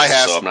that level.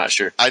 So I'm not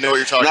sure. I know what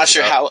you're talking about. I'm not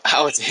sure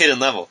how it's a hidden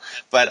level,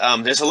 but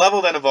there's a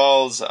level that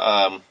involves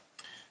I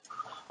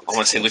want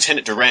to say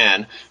Lieutenant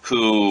Duran,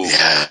 who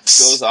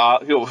goes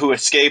off, who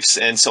escapes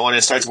and so on,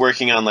 and starts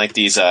working on like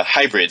these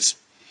hybrids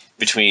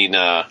between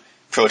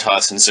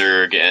Protoss and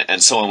Zerg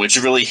and so on,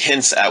 which really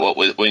hints at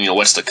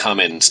what's to come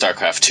in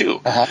StarCraft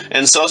 2.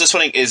 And so I was just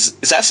wondering, is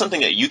that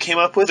something that you came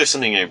up with, or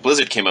something that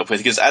Blizzard came up with?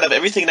 Because out of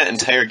everything in that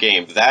entire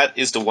game, that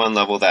is the one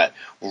level that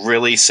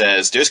really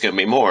says there's going to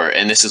be more,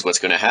 and this is what's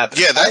going to happen.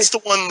 Yeah, that's the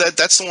one.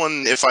 That's the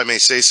one. If I may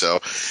say so,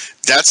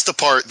 that's the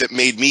part that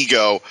made me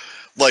go,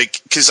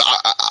 like, because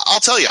I'll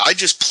tell you, I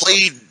just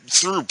played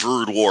through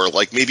Brood War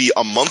like maybe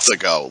a month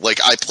ago. Like,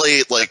 I play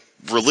it like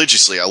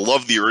religiously. I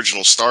love the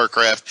original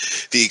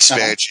StarCraft, the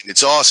expansion.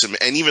 It's awesome.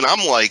 And even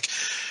I'm like,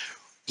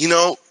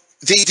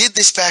 they did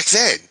this back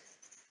then.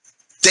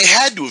 They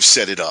had to have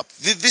set it up.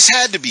 This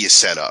had to be a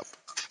setup.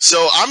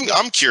 So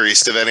I'm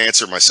curious to then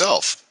answer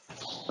myself.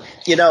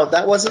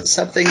 That wasn't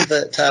something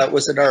that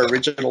was in our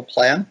original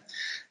plan,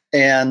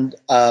 and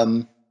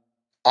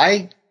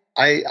I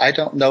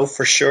don't know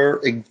for sure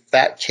if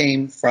that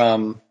came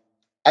from.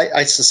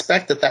 I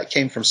suspect that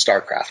came from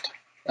StarCraft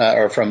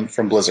or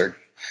from Blizzard,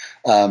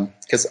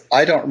 because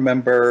I don't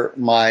remember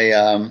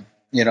my.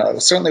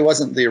 It certainly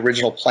wasn't the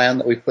original plan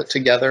that we put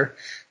together,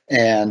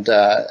 and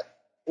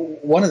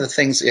one of the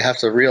things that you have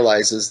to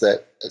realize is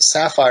that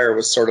Sapphire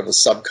was sort of a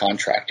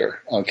subcontractor.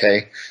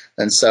 Okay.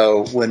 And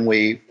so when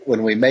we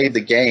made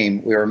the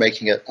game, we were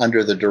making it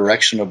under the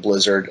direction of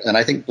Blizzard, and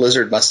I think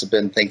Blizzard must have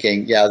been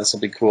thinking, yeah, this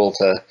will be cool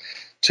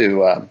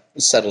to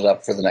set it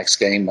up for the next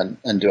game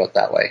and do it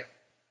that way.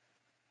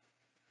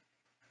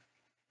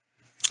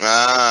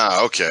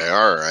 Ah, okay,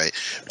 all right.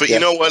 But you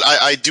know what?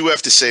 I do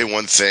have to say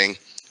one thing.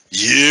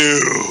 You're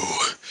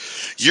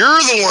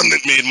the one that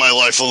made my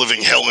life a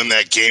living hell in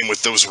that game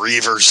with those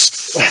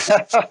Reavers.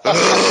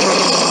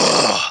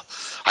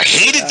 I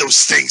hated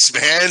those things,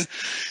 man.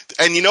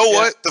 And you know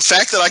what? The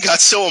fact that I got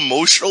so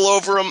emotional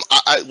over them,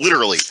 I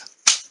literally,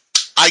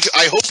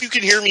 I hope you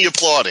can hear me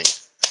applauding.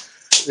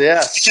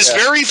 Yeah. Because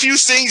very few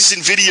things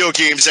in video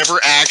games ever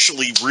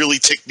actually really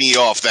tick me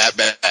off that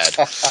bad.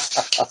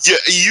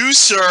 You,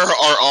 sir,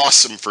 are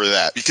awesome for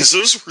that. Because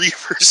those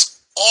Reavers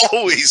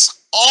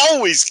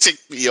always tick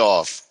me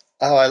off.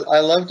 Oh, I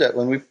loved it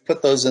when we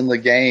put those in the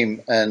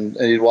game, and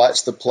you'd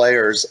watch the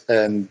players,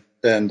 and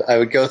I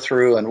would go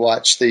through and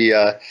watch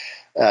the,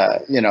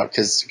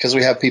 because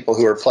we have people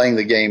who are playing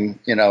the game,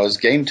 as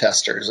game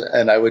testers,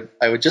 and I would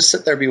just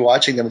sit there, be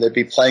watching them, and they'd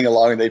be playing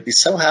along, and they'd be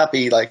so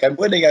happy, like I'm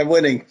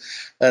winning,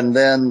 and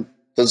then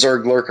the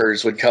Zerg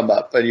lurkers would come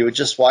up, and you would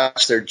just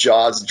watch their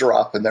jaws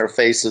drop and their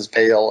faces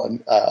pale,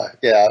 and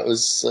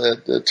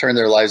it turned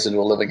their lives into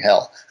a living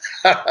hell.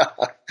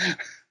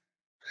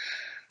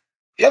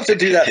 Love to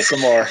do that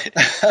some more.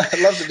 I'd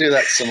love to do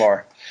that some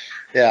more.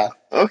 Yeah.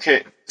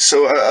 Okay.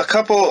 So a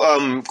couple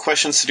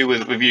questions to do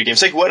with video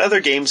games. Like, what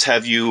other games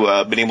have you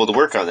been able to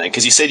work on then?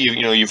 Because you said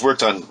you've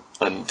worked on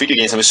video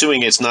games. I'm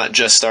assuming it's not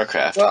just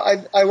StarCraft. Well,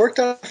 I worked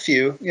on a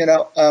few.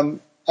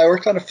 I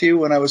worked on a few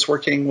when I was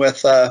working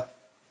with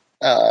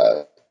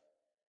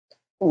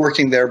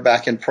working there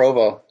back in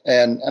Provo,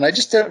 and I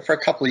just did it for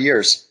a couple of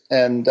years.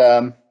 And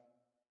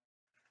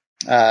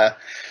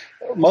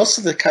most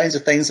of the kinds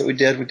of things that we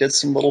did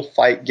some little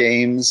fight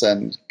games,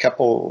 and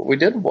we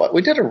did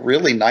a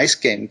really nice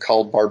game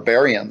called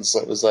Barbarians.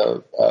 It was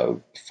a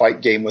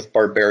fight game with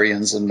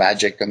barbarians and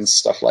magic and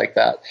stuff like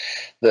that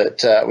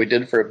we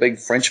did for a big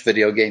French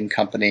video game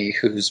company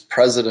whose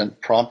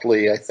president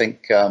promptly, I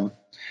think,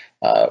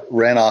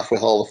 ran off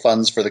with all the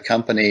funds for the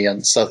company,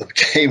 and so the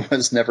game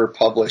was never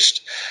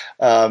published.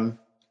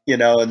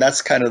 And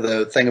that's kind of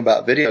the thing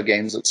about video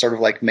games. It's sort of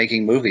like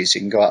making movies.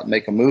 You can go out and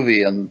make a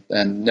movie and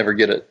never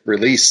get it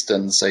released.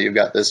 And so you've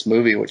got this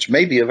movie, which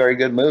may be a very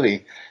good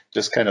movie,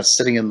 just kind of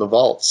sitting in the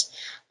vaults.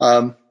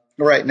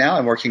 Right now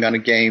I'm working on a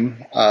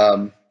game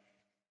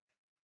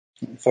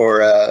for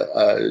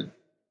a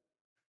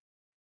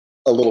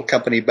little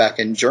company back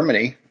in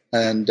Germany.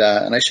 And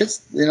I should,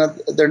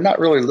 they're not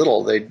really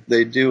little.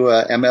 They do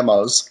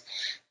MMOs.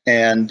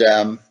 And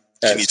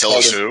can you tell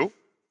us who?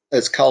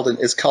 It's called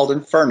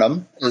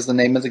Infernum is the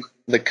name of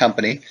the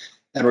company,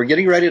 and we're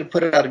getting ready to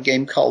put out a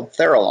game called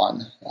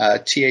Theralon,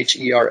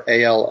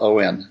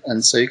 Theralon,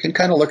 and so you can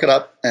kind of look it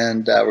up.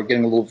 And we're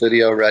getting a little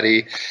video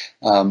ready.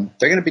 They're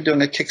going to be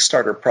doing a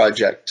Kickstarter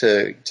project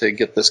to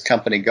get this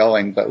company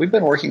going, but we've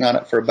been working on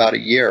it for about a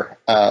year,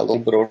 a little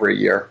bit over a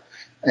year.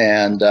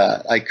 And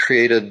I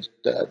created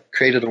a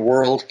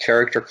world,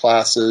 character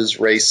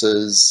classes,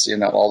 races,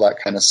 all that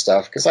kind of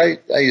stuff. Because I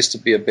used to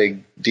be a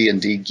big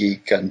D&D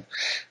geek and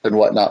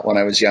whatnot when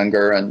I was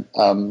younger,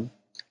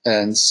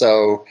 and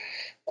so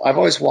I've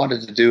always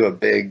wanted to do a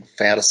big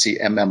fantasy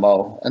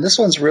MMO. And this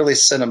one's really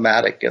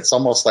cinematic. It's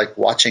almost like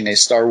watching a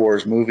Star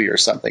Wars movie or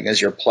something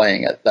as you're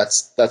playing it.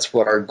 That's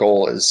what our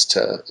goal is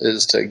to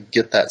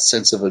get that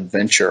sense of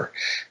adventure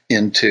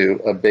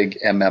into a big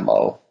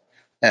MMO.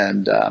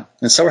 And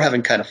so we're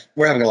having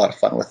a lot of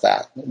fun with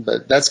that.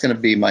 But that's going to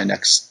be my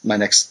next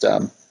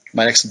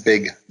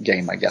big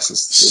game, I guess.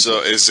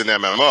 So it's an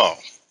MMO.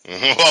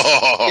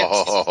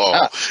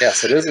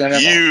 Yes, it is an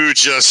MMO. You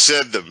just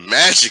said the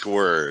magic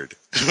word.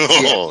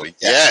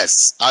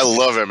 Yes. I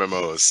love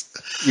MMOs.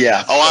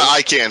 Yeah. Oh,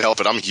 I can't help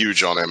it. I'm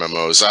huge on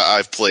MMOs.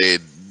 I've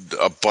played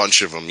a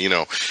bunch of them. You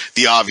know,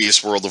 the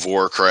obvious World of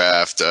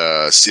Warcraft,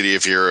 City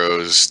of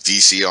Heroes,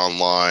 DC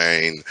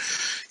Online,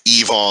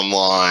 EVE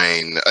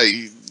Online,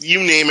 you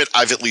name it,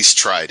 I've at least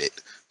tried it.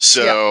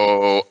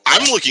 So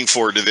I'm looking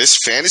forward to this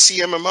fantasy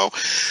MMO.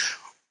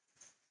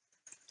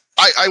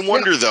 I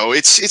wonder though,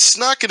 it's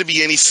not going to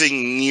be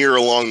anything near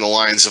along the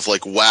lines of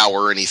like WoW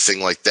or anything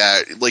like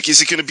that. Like,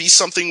 is it going to be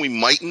something we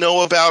might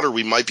know about or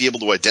we might be able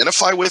to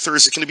identify with, or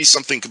is it going to be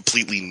something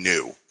completely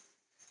new?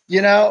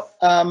 You know,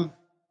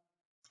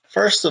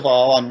 first of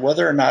all, on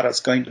whether or not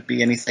it's going to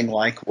be anything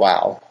like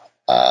WoW,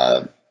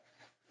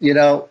 you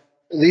know,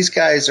 these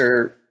guys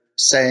are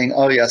saying,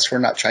 "Oh yes, we're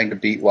not trying to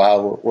beat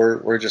WoW.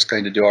 We're just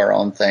going to do our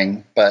own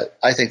thing." But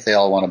I think they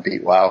all want to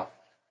beat WoW.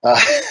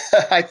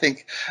 I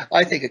think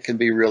it can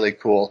be really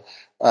cool.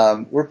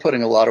 We're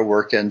putting a lot of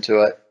work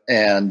into it,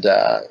 and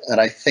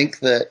I think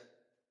that,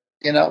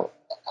 you know,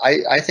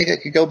 I think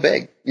it could go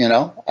big. You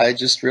know, I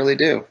just really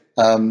do.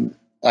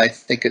 I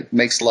think it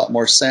makes a lot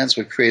more sense.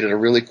 We've created a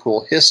really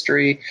cool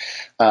history.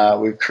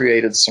 We've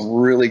created some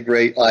really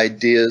great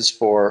ideas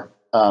for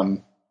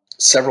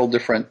several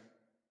different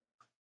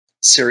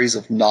series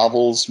of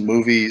novels,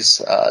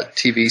 movies,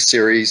 TV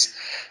series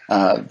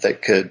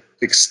that could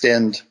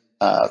extend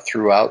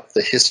throughout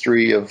the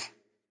history of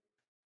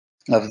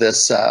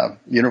this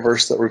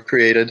universe that we've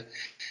created,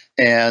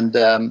 and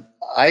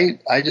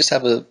I just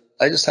have a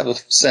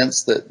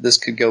sense that this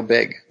could go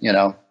big. You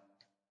know,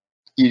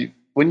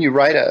 when you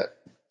write a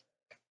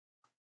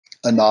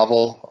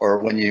novel, or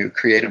when you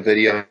create a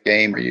video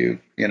game, or you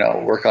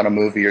know, work on a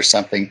movie or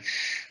something,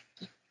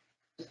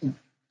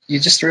 you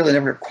just really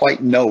never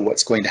quite know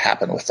what's going to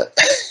happen with it.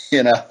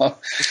 You know,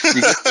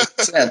 you get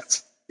the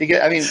sense.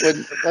 I mean,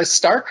 with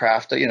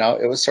StarCraft, you know,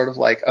 it was sort of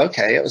like,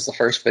 okay, it was the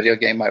first video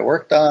game I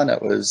worked on.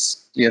 It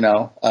was, you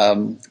know,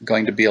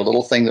 going to be a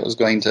little thing that was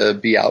going to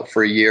be out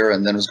for a year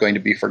and then was going to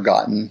be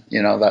forgotten.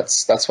 You know,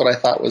 that's what I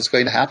thought was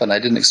going to happen. I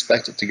didn't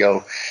expect it to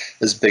go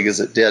as big as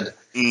it did.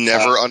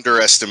 Never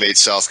underestimate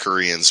South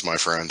Koreans, my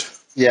friend.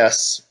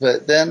 Yes,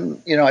 but then,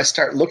 you know, I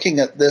start looking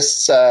at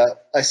this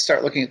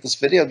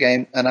video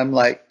game, and I'm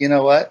like, you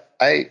know what?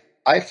 I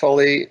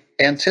fully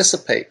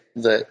anticipate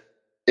that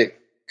it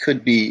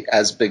could be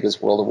as big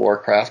as World of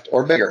Warcraft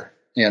or bigger,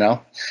 you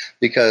know,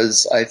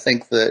 because I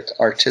think that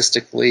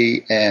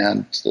artistically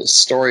and the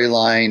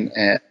storyline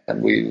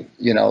and we,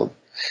 you know,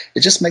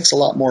 it just makes a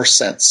lot more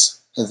sense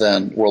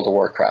than World of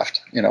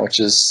Warcraft, you know, which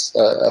is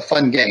a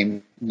fun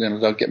game. You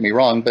know, don't get me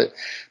wrong, but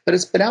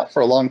it's been out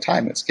for a long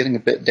time. It's getting a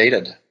bit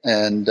dated,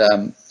 and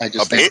I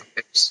just think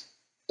it's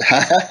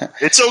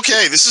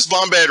okay. This is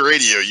Bombad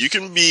Radio. You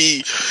can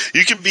be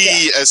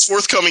as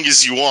forthcoming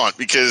as you want,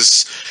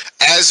 because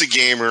as a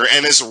gamer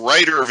and as a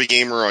writer of a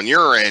gamer on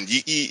your end,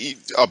 you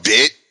a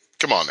bit.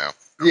 Come on now.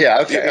 Yeah,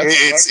 okay.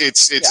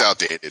 It's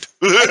outdated.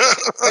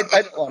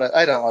 I don't want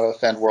to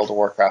offend World of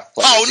Warcraft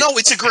players. Oh no,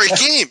 it's a great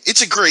game.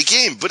 It's a great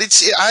game, but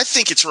I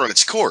think it's run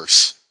its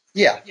course.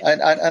 Yeah,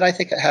 and I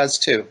think it has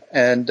too,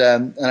 and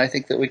I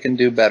think that we can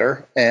do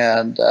better,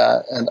 and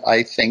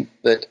I think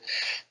that,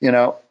 you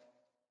know,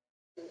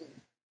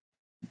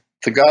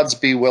 the gods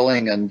be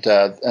willing, and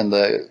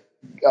the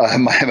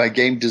my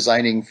game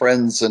designing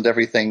friends and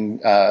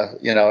everything,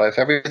 you know, if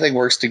everything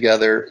works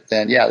together,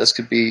 then yeah, this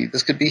could be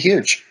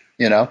huge,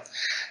 you know,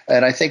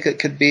 and I think it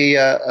could be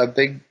a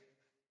big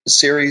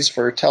series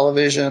for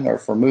television or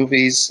for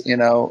movies, you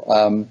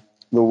know.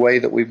 The way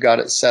that we've got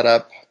it set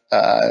up,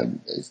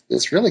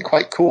 it's really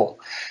quite cool.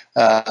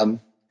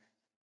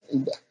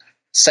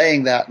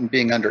 Saying that and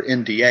being under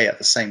NDA at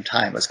the same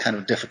time is kind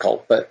of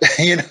difficult, but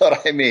you know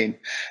what I mean.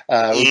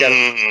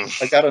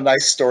 I got a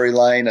nice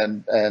storyline,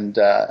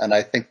 and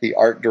I think the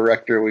art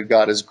director we've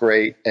got is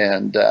great,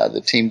 and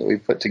the team that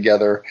we've put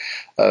together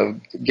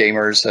of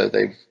gamers,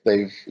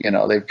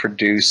 they've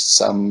produced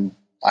some,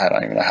 I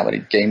don't even know how many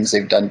games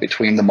they've done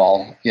between them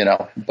all, you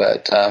know,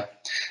 but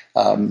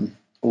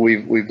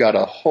we've got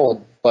a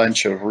whole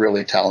bunch of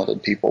really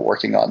talented people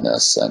working on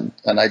this, and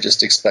I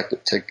just expect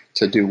it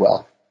to do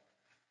well.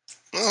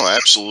 Oh,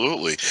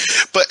 absolutely.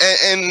 But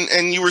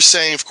and you were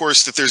saying, of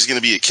course, that there's going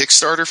to be a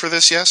Kickstarter for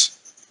this, yes?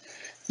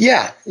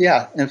 Yeah.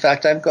 In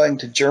fact, I'm going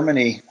to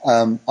Germany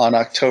on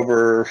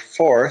October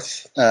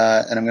 4th,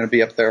 and I'm going to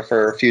be up there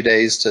for a few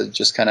days to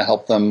just kind of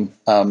help them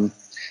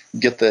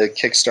get the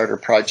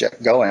Kickstarter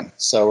project going.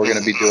 So we're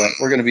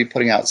going to be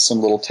putting out some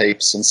little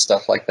tapes and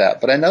stuff like that.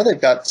 But I know they've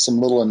got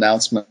some little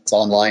announcements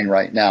online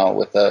right now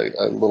with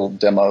little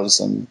demos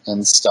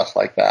and stuff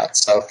like that.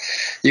 So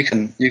you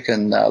can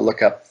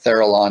look up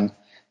Theralon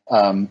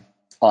on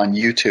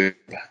YouTube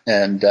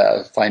and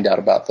find out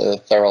about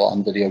the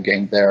Theralon video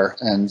game there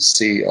and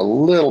see a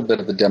little bit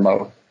of the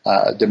demo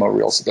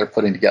reels that they're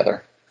putting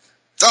together.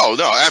 Oh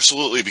no,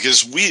 absolutely,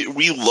 because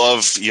we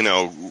love, you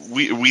know,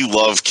 we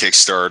love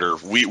Kickstarter.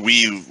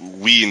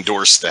 We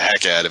endorse the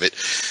heck out of it.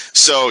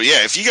 So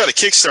yeah, if you got a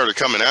Kickstarter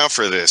coming out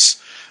for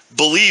this,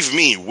 believe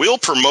me, we'll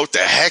promote the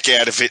heck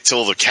out of it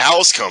till the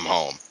cows come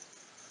home.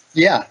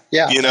 Yeah.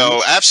 You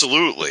know,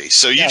 absolutely.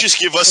 So you just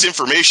give us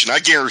information. I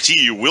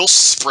guarantee you we'll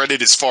spread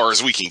it as far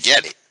as we can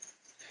get it.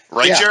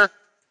 Right, Jer?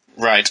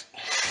 Right.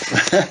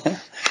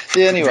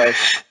 Anyway,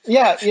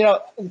 yeah,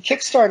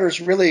 Kickstarter is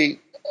really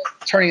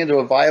turning into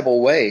a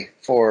viable way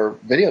for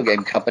video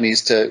game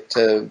companies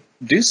to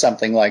do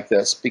something like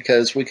this,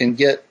 because we can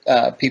get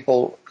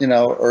people,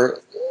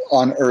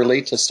 on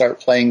early to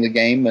start playing the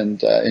game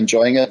and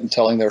enjoying it and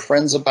telling their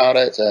friends about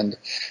it, and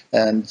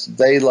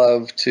they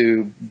love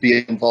to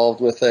be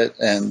involved with it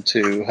and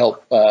to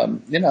help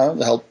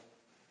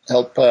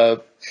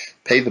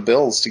pay the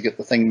bills to get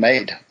the thing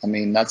made. I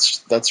mean,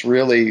 that's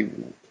really,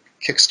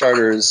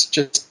 Kickstarter is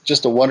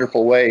just a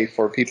wonderful way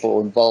for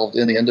people involved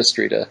in the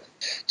industry to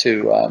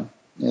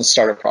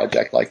start a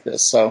project like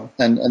this. So,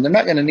 and they're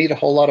not going to need a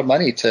whole lot of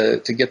money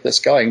to get this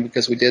going,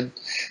 because we did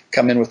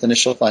come in with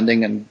initial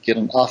funding and get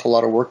an awful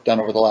lot of work done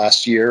over the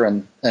last year,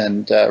 and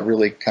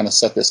really kind of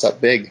set this up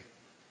big.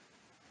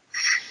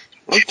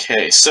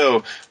 Okay,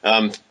 so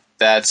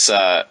that's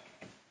I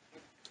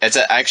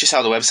actually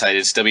saw the website.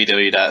 It's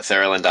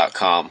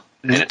www.farland.com,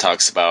 and it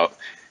talks about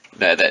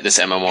this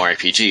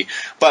MMORPG.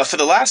 But for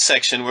the last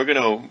section, we're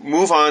going to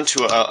move on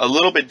to a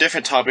little bit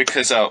different topic,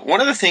 because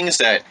one of the things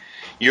that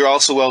you're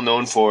also well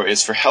known for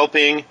is for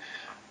helping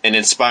and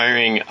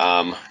inspiring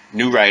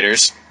new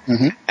writers.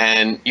 Mm-hmm.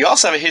 And you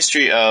also have a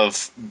history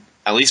of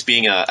at least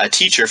being a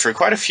teacher for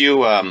quite a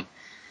few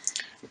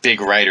big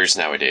writers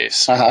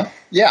nowadays.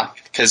 Yeah.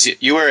 Because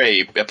you were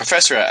a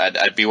professor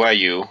at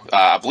BYU.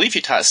 I believe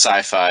you taught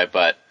sci-fi,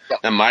 but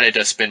that might have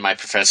just been my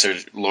professor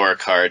Laura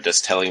Card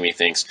just telling me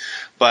things.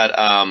 But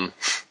I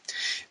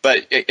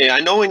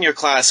know in your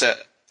class, at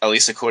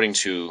least according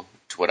to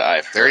what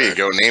I've heard. There you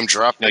go, name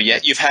drop. No,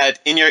 yet you've had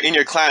in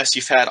your class,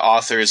 you've had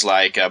authors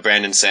like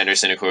Brandon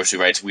Sanderson, of course, who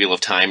writes Wheel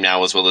of Time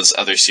now, as well as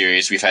other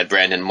series. We've had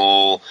Brandon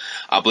Mole.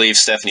 I believe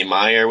Stephanie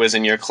Meyer was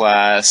in your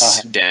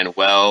class. Dan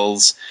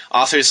Wells,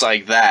 authors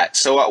like that.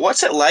 So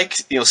what's it like,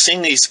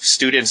 seeing these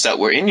students that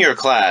were in your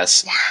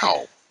class,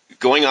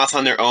 going off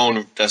on their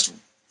own, just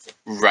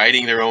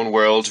writing their own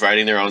worlds,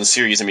 writing their own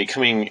series, and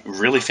becoming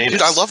really famous?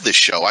 Dude, I love this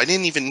show. I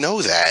didn't even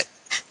know that.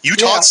 You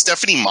taught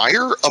Stephanie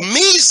Meyer?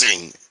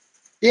 Amazing!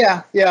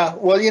 Yeah.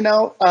 Well,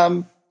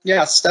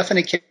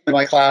 Stephanie came to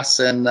my class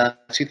in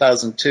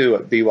 2002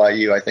 at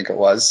BYU, I think it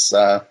was,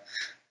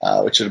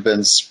 which would have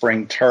been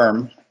spring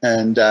term.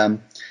 And,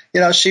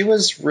 she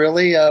was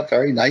really a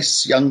very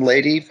nice young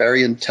lady,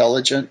 very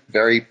intelligent,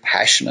 very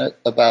passionate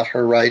about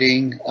her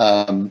writing,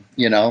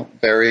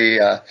 very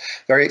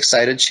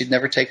excited. She'd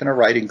never taken a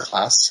writing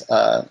class,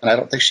 and I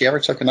don't think she ever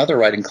took another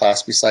writing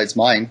class besides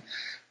mine.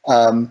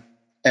 And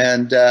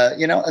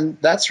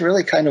that's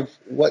really kind of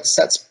what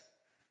sets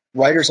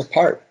writers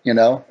apart.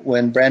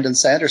 When Brandon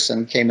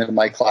Sanderson came into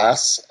my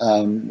class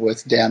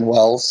with Dan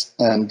Wells,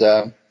 and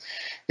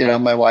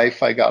my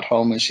wife, I got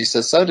home and she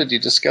says, "So did you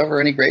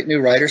discover any great new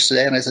writers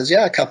today?" And I says,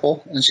 "Yeah, a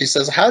couple." And she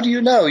says, "How do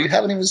you know? You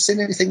haven't even seen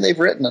anything they've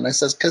written." And I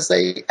says, "Because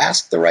they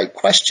ask the right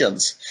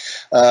questions."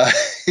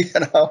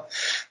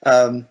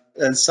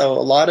 And so a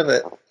lot of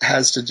it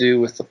has to do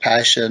with the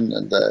passion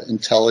and the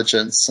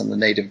intelligence and the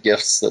native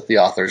gifts that the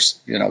authors,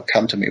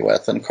 come to me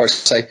with. And of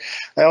course, I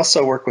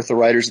also work with the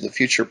Writers of the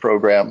Future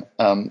program.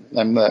 I'm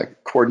the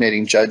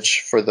coordinating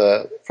judge for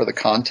the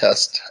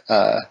contest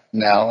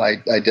now.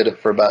 I did it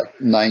for about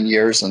 9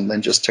 years and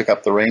then just took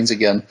up the reins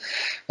again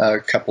a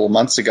couple of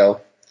months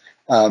ago.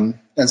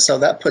 And so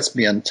that puts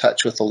me in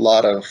touch with a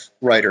lot of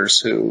writers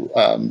who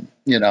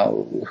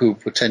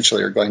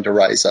potentially are going to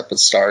rise up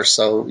as stars.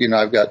 So,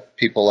 I've got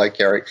people like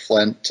Eric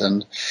Flint,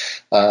 and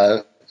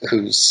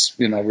who's,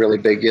 really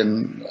big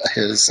in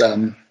his,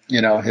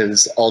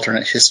 his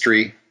alternate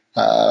history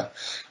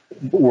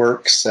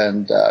works,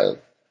 and,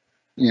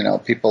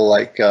 people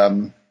like, I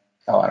don't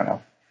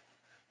know,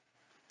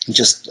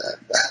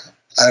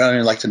 I don't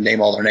even like to name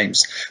all their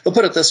names. But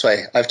put it this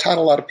way, I've taught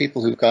a lot of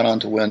people who've gone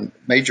on to win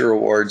major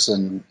awards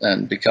and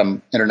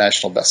become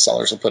international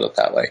bestsellers, I'll put it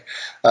that way.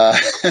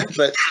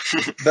 But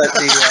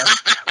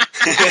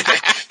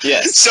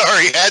yes.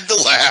 Sorry, had to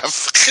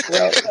laugh.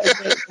 Well,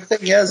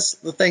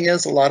 the thing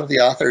is, a lot of the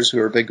authors who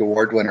are big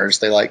award winners,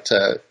 they like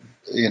to,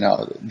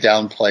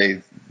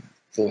 downplay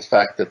the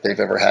fact that they've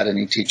ever had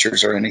any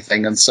teachers or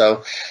anything. And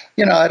so,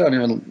 I don't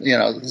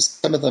even,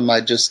 some of them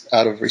I just,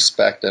 out of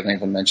respect, I don't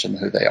even mention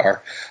who they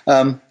are.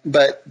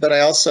 But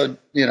I also,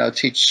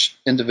 teach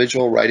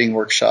individual writing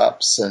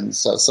workshops. And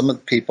so some of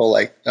the people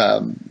like,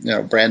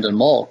 Brandon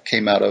Mole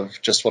came out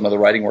of just one of the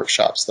writing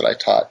workshops that I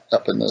taught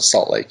up in the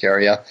Salt Lake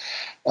area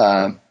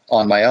on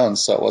my own.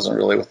 So it wasn't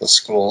really with a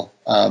school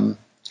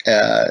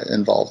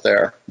involved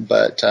there.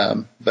 But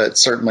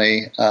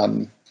certainly,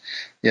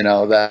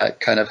 that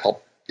kind of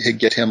helped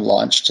get him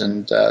launched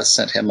and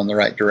sent him in the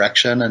right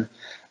direction. And,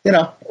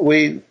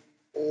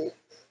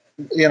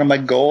 my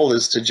goal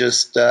is to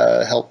just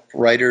help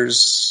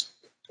writers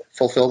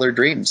fulfill their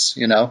dreams,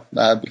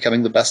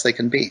 becoming the best they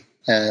can be.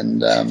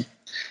 And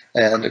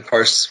of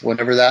course,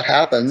 whenever that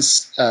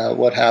happens,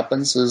 what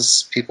happens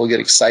is people get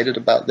excited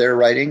about their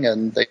writing,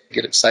 and they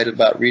get excited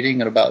about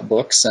reading and about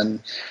books.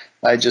 And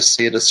I just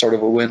see it as sort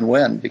of a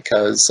win-win,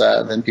 because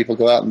then people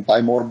go out and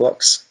buy more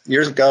books.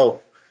 Years ago,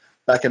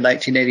 back in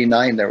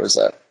 1989, there was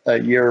a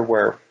year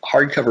where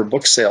hardcover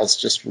book sales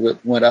just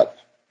went up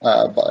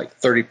by like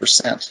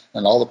 30%,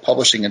 and all the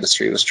publishing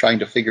industry was trying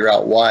to figure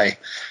out why.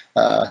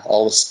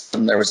 All of a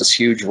sudden, there was this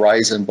huge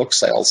rise in book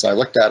sales. And I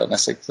looked at it and I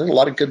said, "There's a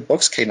lot of good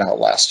books came out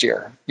last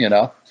year, you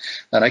know."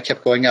 And I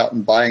kept going out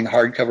and buying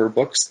hardcover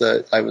books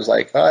that I was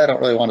like, "Oh, I don't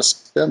really want to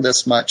spend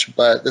this much,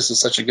 but this is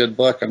such a good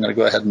book, I'm going to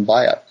go ahead and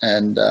buy it."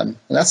 And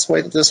that's the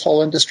way that this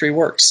whole industry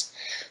works.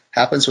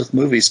 Happens with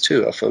movies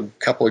too. If a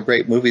couple of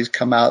great movies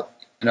come out,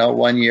 you know,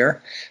 one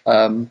year,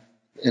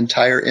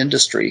 entire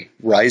industry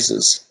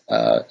rises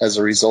as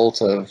a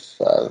result of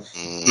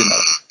you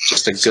know,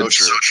 just a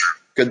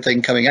good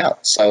thing coming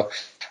out. So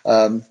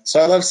so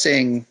I love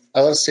seeing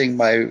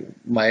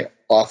my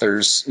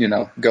authors, you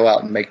know, go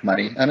out and make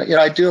money. And you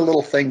know, I do a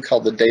little thing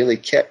called the Daily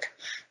Kick.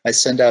 I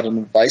send out an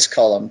advice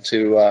column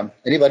to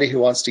anybody who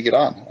wants to get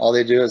on. All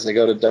they do is they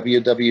go to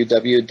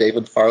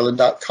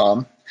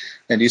www.davidfarland.com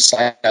and you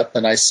sign up,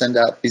 and I send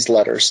out these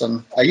letters.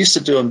 And I used to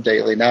do them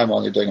daily. Now I'm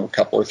only doing them a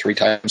couple or 3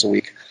 times a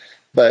week.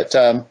 But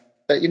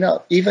you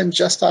know, even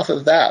just off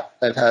of that,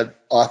 I've had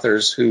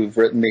authors who've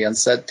written me and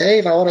said,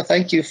 "Dave, I want to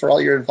thank you for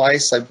all your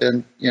advice. I've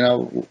been, you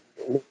know,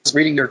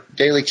 reading your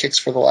daily kicks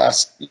for the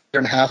last year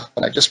and a half,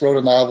 and I just wrote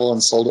a novel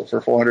and sold it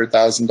for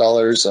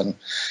 $400,000." And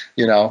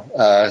you know,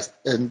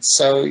 and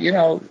so, you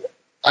know,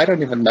 I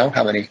don't even know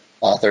how many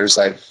authors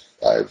I've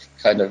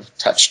kind of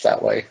touched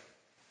that way.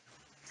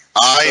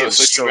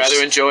 So do you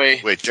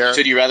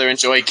rather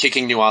enjoy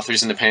kicking new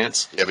authors in the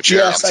pants? Yeah, but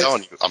Jared, yes, I'm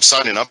telling you, I'm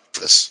signing up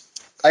for this.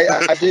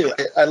 I do.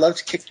 I love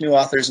to kick new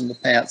authors in the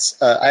pants.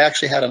 I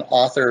actually had an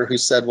author who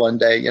said one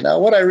day, "You know,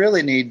 what I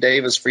really need,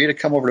 Dave, is for you to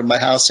come over to my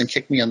house and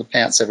kick me in the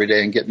pants every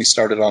day and get me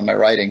started on my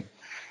writing."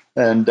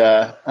 And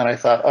I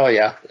thought, "Oh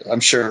yeah, I'm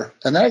sure."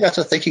 And then I got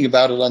to thinking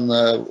about it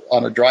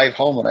on a drive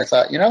home, and I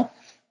thought, you know,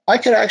 I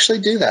could actually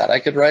do that.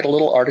 I could write a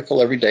little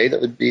article every day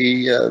that would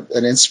be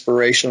an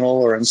inspirational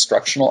or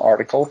instructional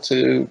article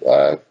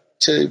to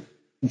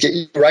get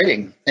you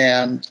writing.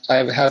 And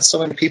I've had so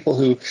many people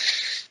who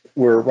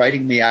were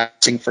writing me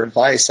asking for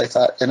advice. I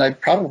thought, and I'd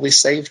probably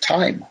save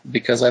time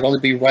because I'd only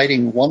be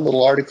writing one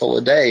little article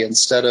a day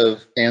instead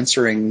of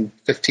answering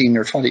 15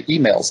 or 20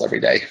 emails every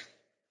day.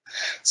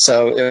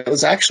 So it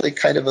was actually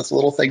kind of a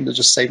little thing to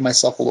just save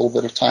myself a little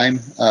bit of time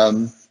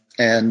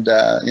and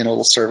you know, a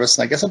little service.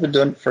 And I guess I've been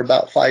doing it for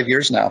about 5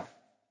 years now.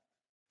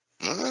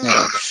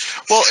 Yeah.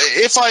 Well,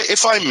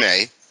 if I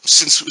may,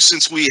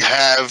 since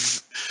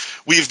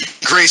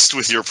we've graced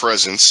with your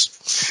presence,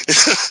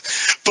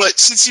 but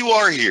since you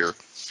are here,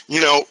 you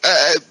know,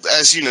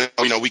 as you know,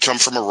 we come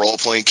from a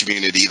role-playing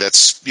community.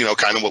 That's, you know,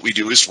 kind of what we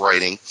do is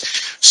writing.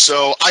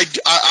 So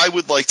I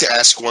would like to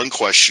ask one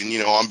question, you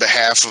know, on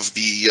behalf of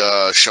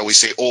the, shall we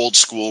say, old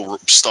school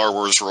Star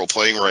Wars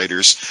role-playing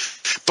writers.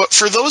 But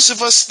for those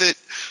of us that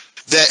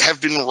have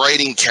been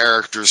writing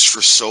characters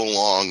for so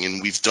long, and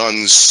we've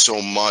done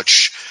so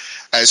much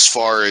as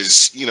far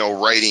as, you know,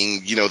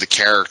 writing, you know, the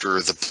character,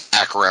 the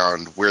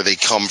background, where they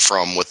come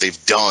from, what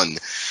they've done.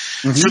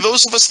 Mm-hmm. For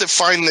those of us that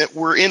find that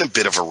we're in a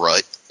bit of a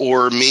rut,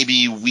 or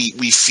maybe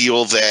we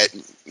feel that,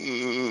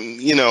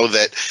 you know,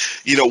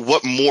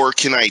 what more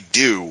can I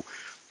do?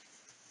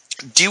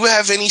 Do you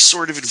have any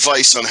sort of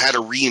advice on how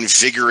to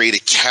reinvigorate a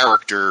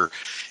character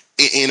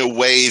in a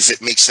way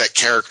that makes that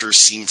character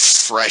seem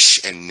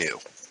fresh and new?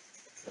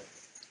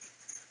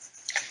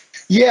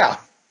 Yeah.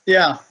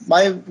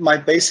 My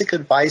basic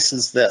advice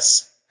is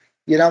this.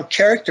 You know,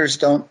 characters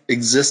don't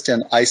exist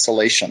in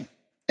isolation.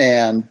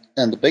 And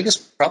the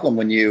biggest problem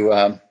when you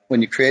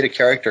create a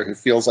character who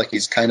feels like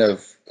he's kind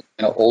of,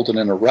 you know, old and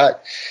in a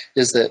rut,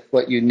 is that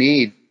what you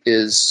need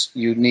is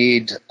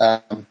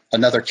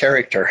another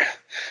character,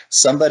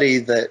 somebody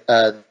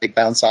that they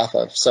bounce off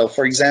of. So,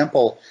 for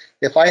example,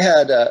 if I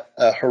had a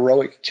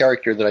heroic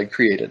character that I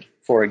created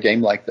for a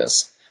game like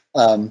this,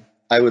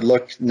 I would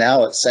look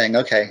now at saying,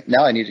 okay,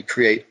 now I need to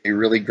create a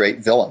really great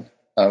villain,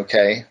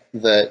 okay,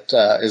 that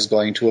is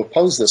going to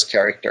oppose this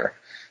character.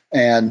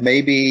 And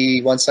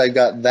maybe once I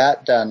got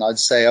that done, I'd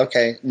say,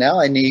 okay, now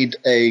I need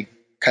a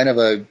kind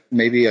of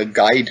maybe a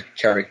guide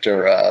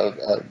character,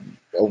 a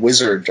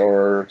wizard,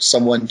 or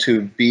someone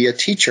to be a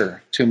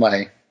teacher to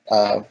my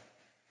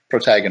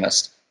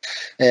protagonist.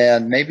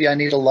 And maybe I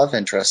need a love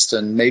interest,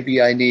 and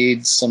maybe I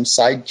need some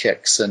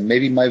sidekicks, and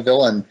maybe my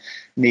villain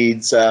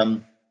needs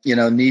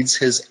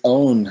his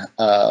own,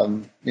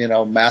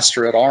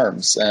 master at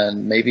arms,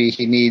 and maybe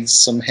he needs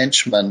some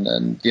henchmen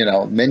and,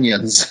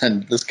 minions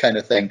and this kind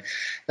of thing.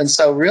 And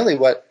so really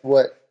what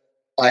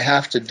I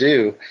have to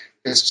do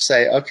is to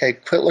say, okay,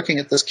 quit looking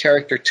at this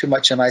character too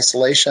much in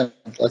isolation.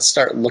 Let's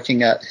start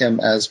looking at him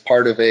as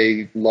part of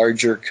a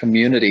larger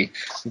community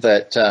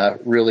that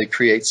really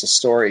creates a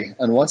story.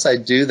 And once I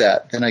do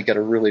that, then I get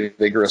a really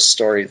vigorous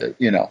story that,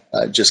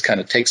 just kind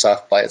of takes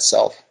off by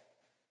itself.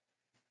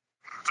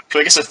 So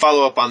I guess a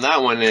follow-up on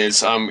that one is,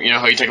 how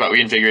you talk about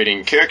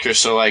reinvigorating characters.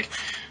 So, like,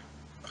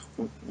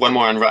 one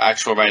more on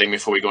actual writing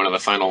before we go into the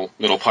final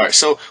little part.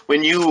 So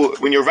when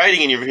you're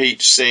writing and you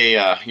reach, say,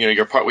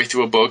 you're partway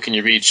through a book and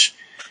you reach,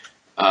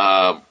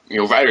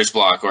 writer's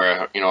block,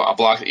 or a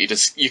block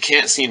that you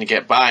can't seem to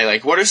get by.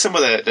 Like, what are some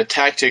of the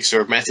tactics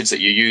or methods that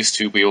you use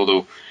to be able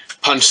to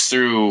punch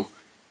through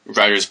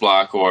writer's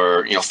block,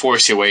 or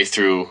force your way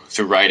through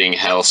writing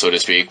hell, so to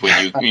speak,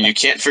 when you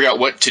can't figure out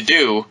what to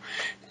do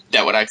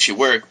that would actually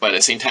work, but at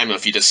the same time,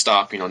 if you just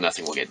stop,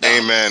 nothing will get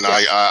done. Amen.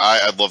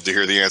 I'd love to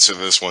hear the answer to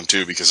this one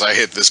too, because I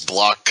hit this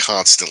block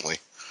constantly.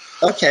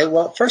 Okay,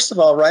 well, first of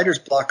all, writer's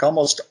block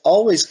almost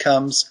always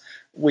comes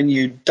when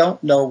you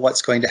don't know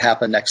what's going to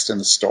happen next in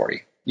the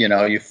story.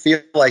 You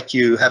feel like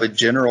you have a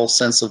general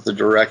sense of the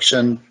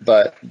direction,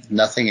 but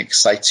nothing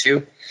excites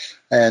you.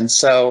 And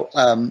so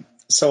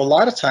a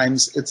lot of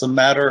times it's a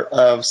matter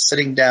of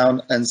sitting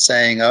down and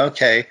saying,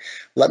 okay,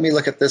 let me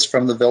look at this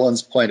from the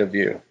villain's point of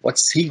view.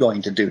 What's he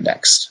going to do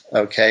next?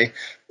 Okay.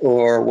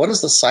 Or what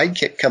does the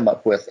sidekick come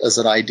up with as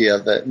an idea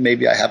that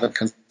maybe I haven't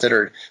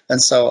considered?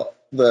 And so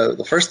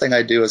the first thing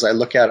I do is I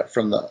look at it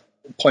from the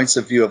points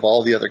of view of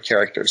all the other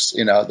characters.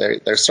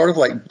 They're sort of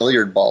like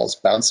billiard balls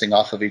bouncing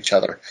off of each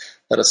other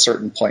at a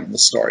certain point in the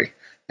story.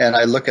 And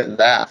I look at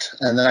that,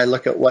 and then I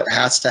look at what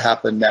has to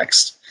happen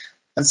next.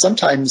 And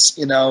sometimes,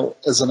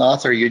 as an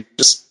author, you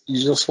just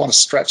want to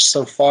stretch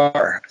so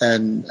far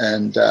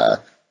and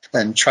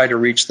try to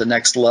reach the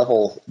next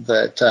level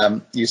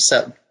that you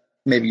set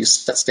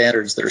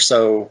standards that are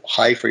so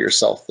high for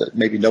yourself that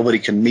maybe nobody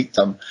can meet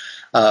them,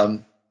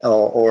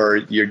 or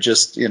you're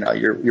just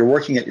you're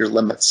working at your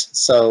limits.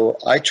 So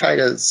I try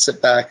to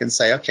sit back and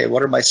say, okay,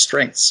 what are my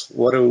strengths?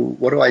 What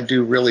do I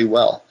do really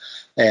well?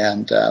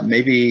 And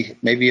maybe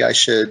I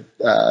should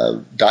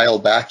dial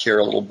back here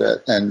a little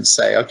bit and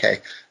say,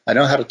 okay, I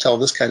know how to tell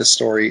this kind of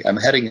story. I'm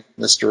heading in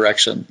this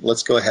direction.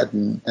 Let's go ahead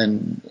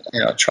and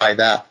try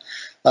that.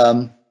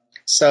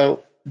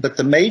 But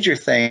the major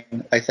thing,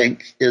 I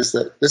think, is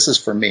that this is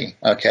for me.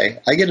 Okay,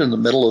 I get in the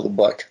middle of the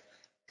book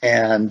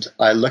and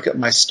I look at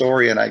my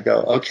story and I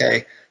go,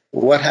 okay,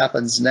 what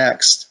happens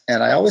next?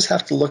 And I always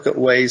have to look at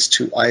ways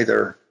to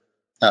either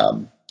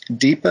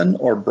deepen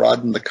or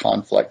broaden the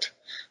conflict.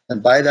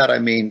 And by that I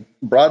mean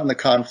broaden the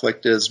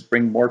conflict is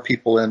bring more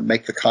people in,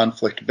 make the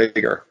conflict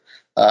bigger.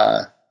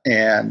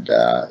 And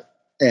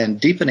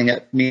deepening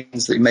it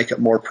means that you make it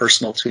more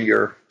personal to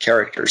your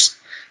characters.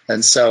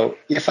 And so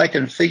if I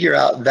can figure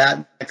out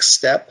that next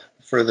step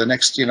for the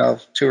next, 2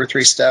 or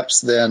 3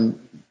 steps, then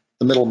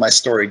the middle of my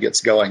story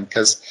gets going.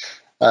 Because,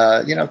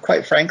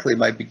 quite frankly,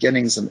 my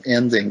beginnings and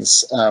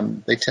endings,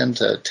 they tend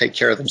to take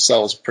care of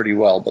themselves pretty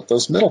well. But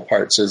those middle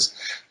parts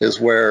is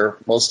where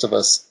most of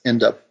us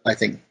end up, I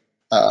think,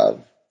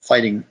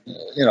 finding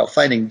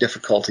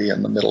difficulty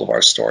in the middle of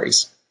our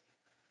stories.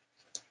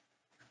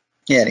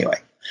 Anyway,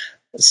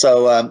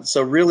 so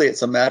really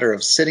it's a matter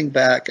of sitting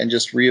back and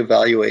just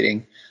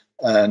reevaluating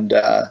and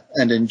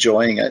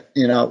enjoying it.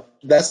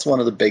 That's one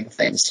of the big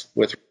things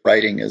with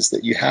writing, is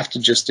that you have to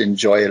just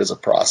enjoy it as a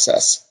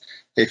process.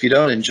 If you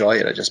don't enjoy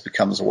it, it just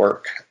becomes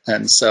work.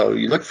 And so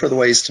you look for the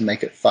ways to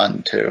make it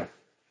fun too.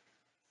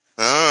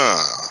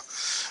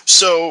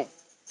 So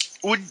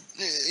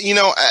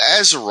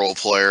as a role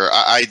player,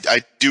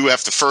 I do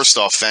have to first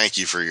off thank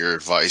you for your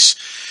advice,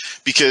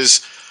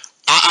 because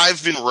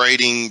I've been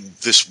writing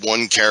this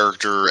one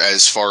character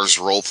as far as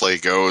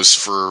roleplay goes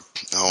for,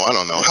 I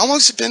don't know. How long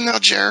has it been now,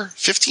 Jer?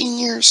 15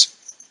 years?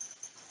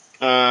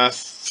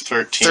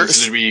 13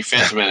 to be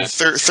Phantom Menace.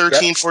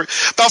 13, 14,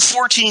 about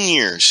 14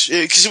 years,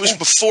 because it was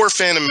before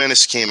Phantom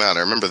Menace came out.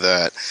 I remember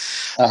that.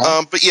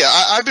 But yeah,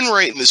 I've been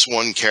writing this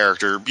one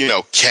character,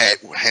 Cat,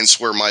 hence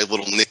where my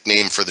little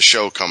nickname for the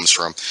show comes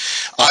from.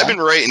 I've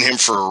been writing him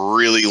for a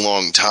really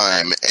long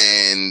time,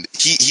 and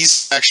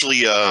he's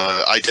actually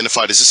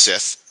identified as a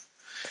Sith.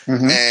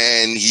 Mm-hmm.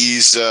 And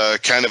he's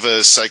kind of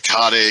a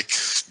psychotic,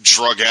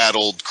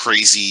 drug-addled,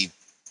 crazy,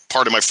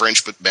 pardon my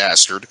French, but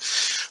bastard.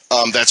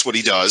 That's what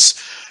he does.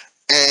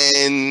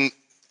 And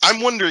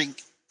I'm wondering,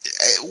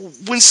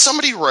 when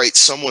somebody writes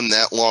someone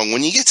that long,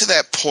 when you get to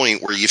that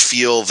point where you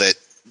feel that,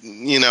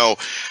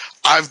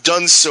 I've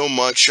done so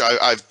much,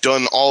 I've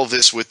done all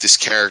this with this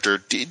character,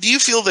 do you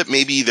feel that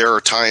maybe there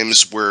are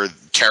times where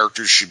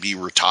characters should be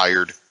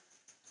retired?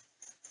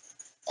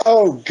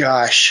 Oh,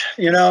 gosh.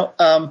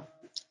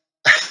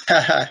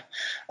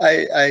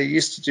 I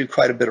used to do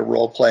quite a bit of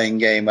role-playing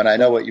game, and I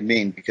know what you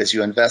mean, because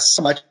you invest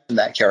so much in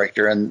that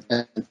character, and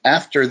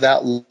after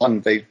that long,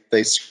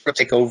 they sort of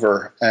take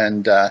over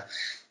and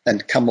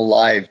come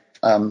alive.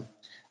 And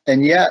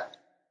yet,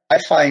 I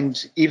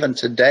find even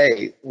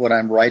today when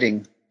I'm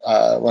writing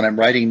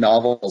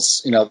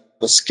novels,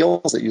 the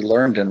skills that you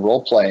learned in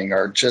role-playing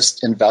are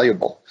just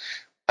invaluable.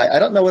 I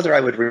don't know whether I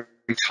would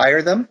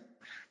retire them.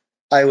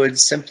 I would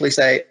simply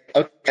say,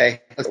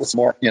 okay, let's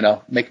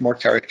make more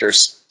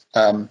characters.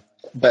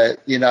 But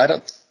I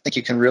don't think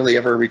you can really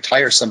ever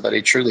retire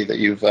somebody truly that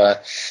you've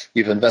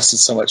invested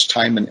so much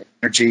time and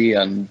energy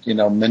and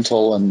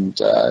mental and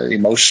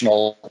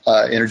emotional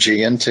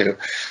energy into.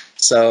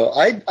 So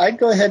I'd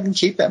go ahead and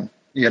keep him,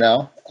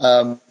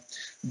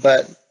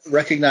 but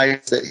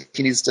recognize that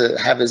he needs to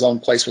have his own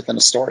place within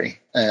a story,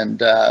 and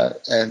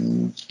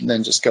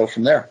then just go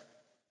from there.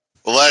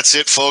 Well, that's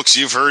it, folks.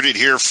 You've heard it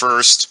here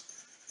first.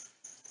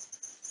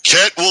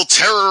 Ket will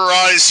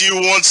terrorize you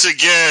once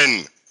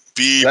again.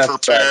 Be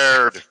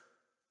prepared.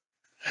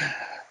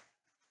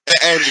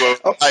 Anyway,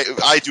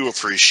 I do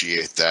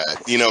appreciate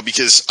that,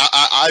 because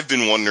I've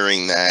been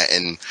wondering that,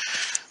 and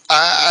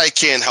I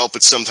can't help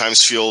but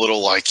sometimes feel a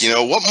little like,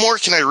 what more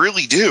can I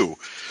really do?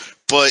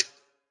 But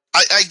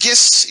I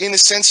guess in a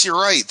sense you're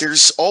right.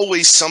 There's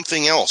always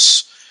something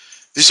else.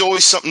 There's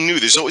always something new.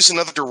 There's always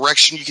another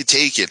direction you could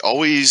take it.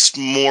 Always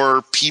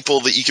more people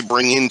that you could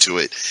bring into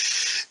it.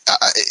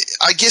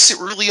 I guess it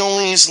really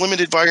only is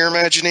limited by your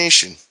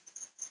imagination.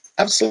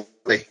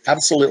 Absolutely.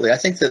 Absolutely. I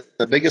think that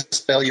the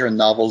biggest failure in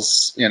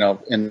novels,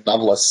 in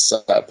novelists,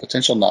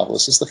 potential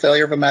novelists, is the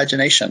failure of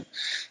imagination.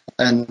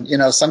 And,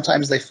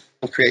 sometimes they fail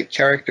to create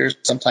characters.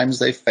 Sometimes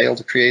they fail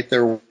to create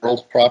their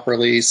world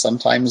properly.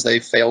 Sometimes they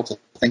fail to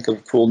think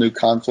of cool new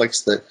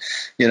conflicts that,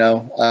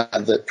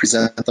 that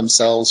present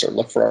themselves or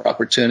look for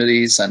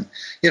opportunities. And,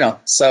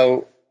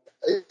 so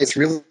it's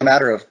really a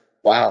matter of,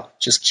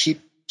 just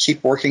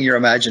keep working your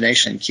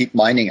imagination, keep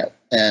mining it,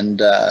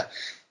 and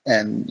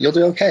you'll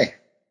do okay.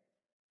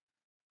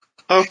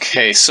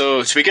 Okay,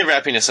 so to begin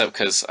wrapping this up,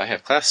 because I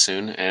have class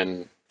soon,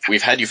 and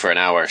we've had you for an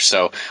hour,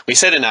 so we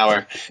said an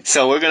hour.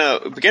 So we're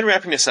gonna begin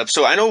wrapping this up.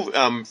 So I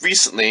know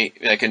recently,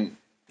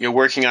 you're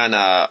working on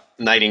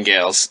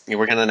Nightingales. You're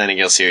working on the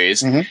Nightingale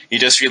series. Mm-hmm. You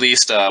just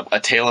released a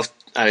Tale of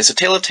is it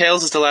Tale of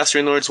Tales? Is the last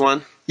Runelords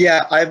one?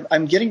 Yeah,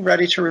 I'm getting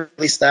ready to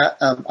release that.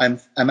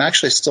 I'm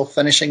actually still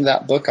finishing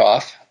that book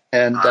off,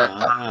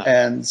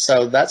 and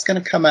so that's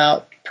going to come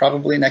out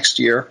probably next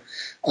year.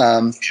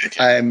 I'm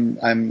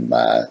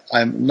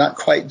not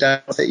quite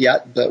done with it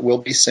yet, but will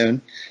be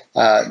soon.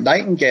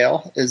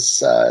 Nightingale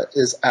is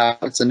out.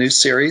 It's a new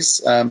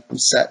series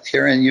set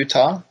here in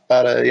Utah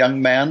about a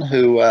young man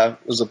who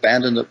was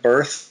abandoned at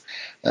birth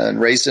and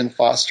raised in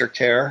foster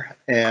care,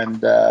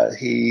 and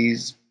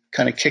he's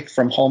kind of kicked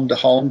from home to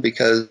home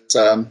because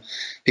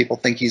people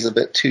think he's a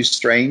bit too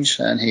strange.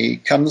 And he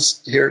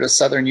comes here to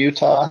southern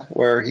Utah,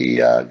 where he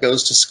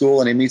goes to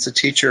school, and he meets a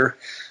teacher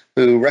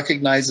who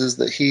recognizes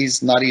that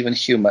he's not even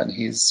human.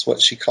 He's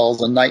what she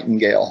calls a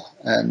nightingale.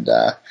 And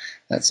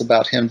that's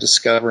about him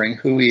discovering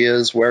who he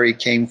is, where he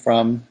came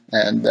from,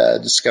 and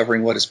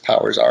discovering what his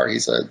powers are.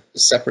 He's a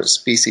separate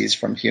species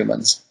from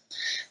humans.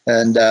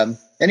 And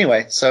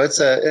anyway, so it's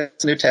a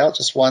new tale. It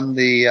just won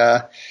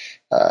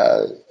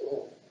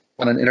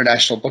won an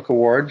International Book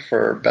Award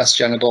for Best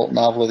Young Adult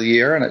Novel of the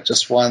Year, and it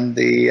just won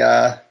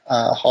the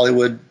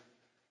Hollywood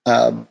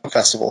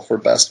Festival for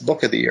Best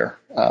Book of the Year,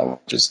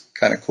 which is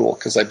kind of cool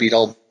because I beat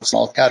all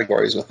small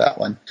categories with that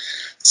one.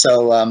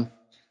 So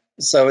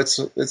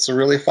it's a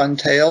really fun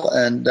tale,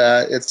 and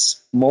it's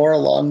more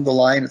along the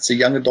line. It's a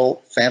young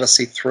adult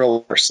fantasy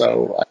thriller.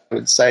 So I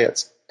would say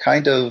it's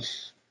kind of,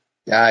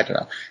 I don't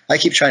know. I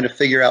keep trying to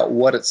figure out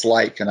what it's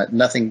like, and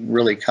nothing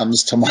really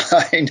comes to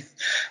mind.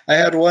 I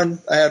had one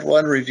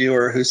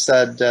reviewer who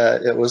said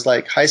it was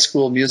like High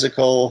School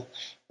Musical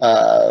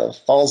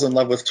falls in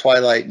love with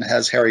Twilight and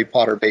has Harry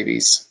Potter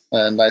babies.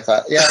 And I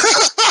thought, yeah.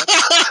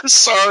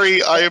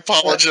 Sorry, I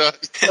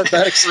apologize.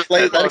 That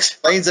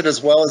explains it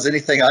as well as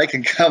anything I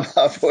can come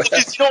up with.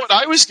 You know what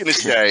I was going to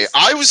say?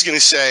 I was going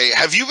to say,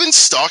 have you been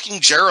stalking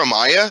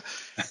Jeremiah?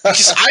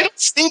 Because I don't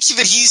think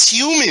that he's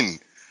human.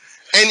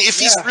 And if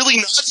he's really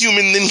not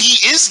human, then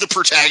he is the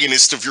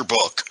protagonist of your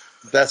book.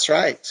 That's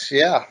right.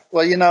 Yeah.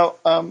 Well,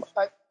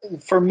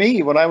 for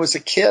me, when I was a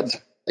kid,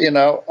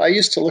 I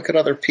used to look at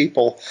other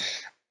people,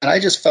 and I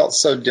just felt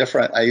so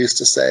different. I used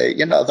to say,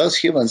 those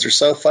humans are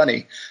so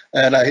funny.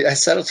 And I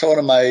said it to one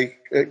of my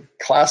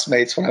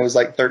classmates when I was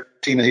like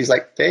 13, and he's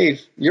like,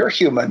 Dave, you're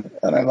human.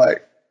 And I'm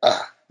like,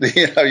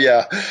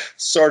 yeah,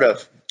 sort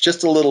of,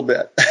 just a little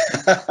bit.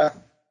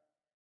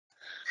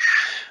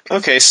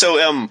 Okay,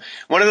 so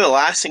one of the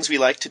last things we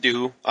like to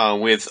do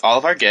with all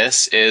of our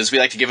guests is we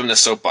like to give them the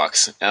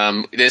soapbox.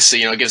 This,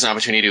 gives an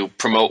opportunity to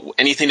promote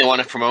anything they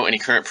want to promote, any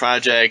current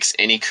projects,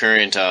 any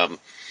current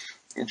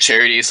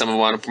charities someone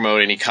want to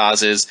promote, any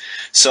causes.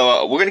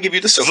 So we're going to give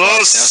you the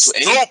soapbox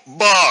now. So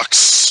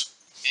Soapbox!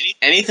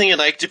 Anything you'd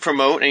like to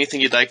promote,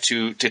 anything you'd like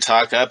to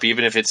talk up,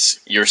 even if it's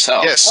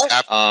yourself. Yes,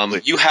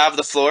 absolutely. You have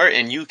the floor,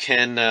 and you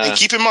can... and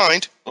keep in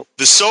mind,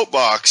 the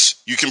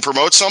soapbox, you can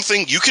promote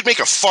something, you could make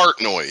a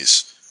fart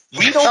noise.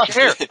 We don't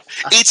care.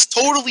 It's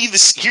totally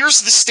this.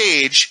 Here's the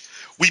stage.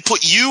 We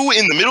put you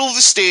in the middle of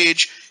the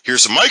stage.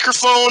 Here's a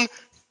microphone.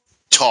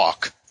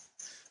 Talk.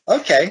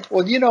 Okay.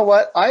 Well, you know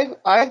what?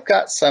 I've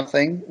got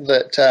something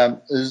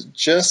that is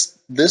just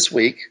this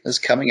week is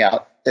coming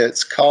out.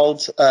 It's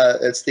called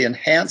it's the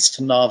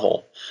enhanced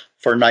novel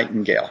for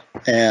Nightingale,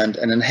 and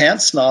an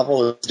enhanced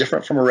novel is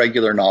different from a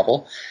regular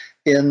novel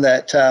in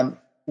that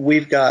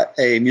we've got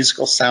a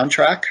musical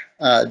soundtrack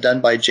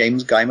done by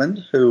James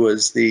Guyman, who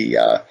is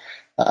the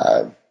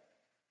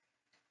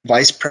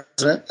vice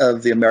president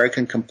of the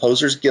American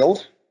Composers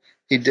Guild.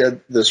 He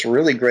did this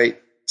really great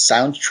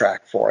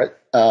soundtrack for it,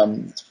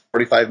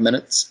 45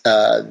 minutes.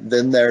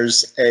 Then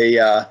there's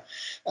a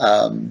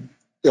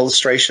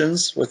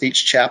illustrations with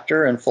each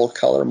chapter in full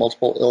color,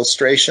 multiple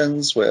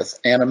illustrations with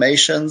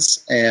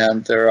animations,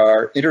 and there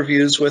are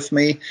interviews with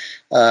me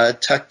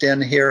tucked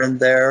in here and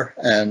there,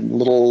 and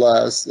little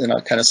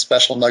kind of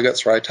special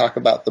nuggets where I talk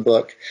about the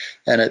book.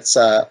 And it's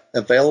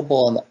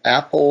available on the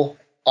Apple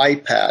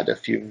iPad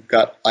if you've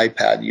got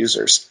iPad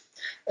users.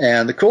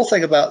 And the cool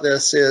thing about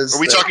this is, are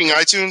we talking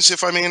iTunes,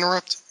 if I may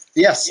interrupt?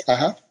 Yes.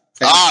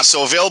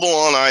 So available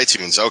on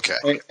iTunes. Okay.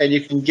 And you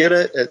can get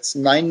it. It's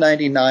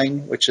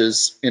 $9.99, which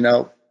is,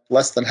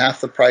 less than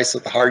half the price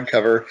of the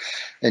hardcover,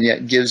 and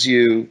yet gives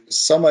you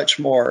so much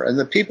more. And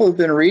the people who've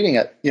been reading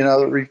it,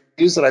 the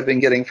reviews that I've been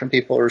getting from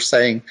people are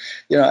saying,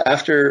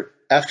 after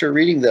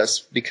reading this,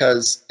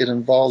 because it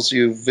involves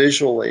you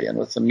visually and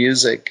with the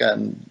music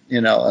and,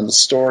 and the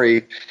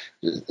story,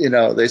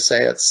 they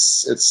say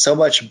it's so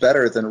much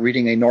better than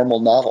reading a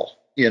normal novel.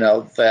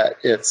 That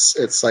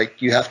it's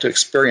like you have to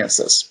experience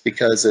this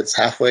because it's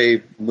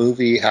halfway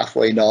movie,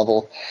 halfway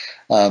novel,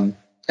 and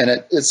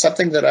it's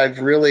something that I've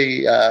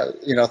really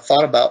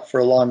thought about for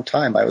a long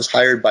time. I was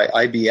hired by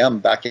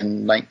IBM back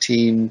in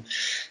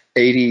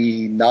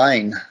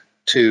 1989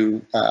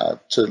 to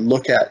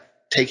look at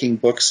taking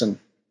books and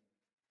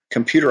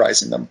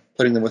computerizing them,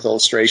 putting them with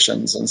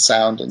illustrations and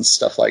sound and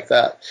stuff like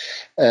that,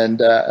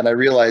 and I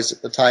realized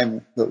at the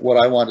time that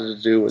what I wanted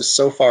to do was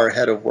so far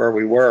ahead of where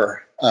we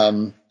were.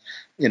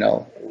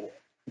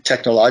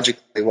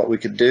 Technologically what we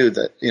could do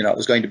that, it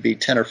was going to be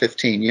 10 or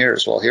 15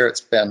 years. Well, here it's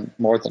been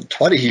more than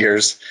 20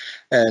 years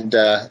and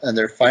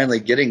they're finally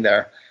getting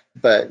there.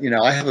 But,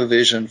 I have a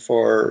vision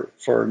for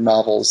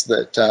novels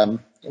that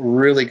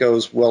really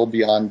goes well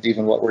beyond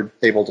even what we're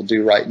able to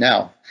do right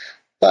now.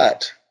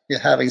 But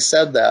having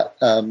said that,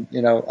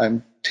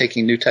 I'm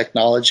taking new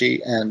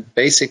technology and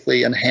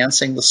basically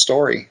enhancing the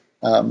story,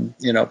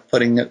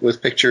 putting it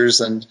with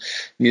pictures and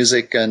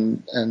music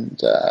and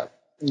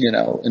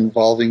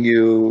involving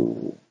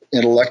you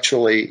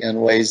intellectually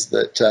in ways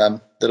that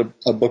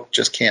a book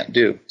just can't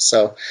do.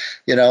 So,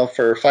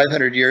 for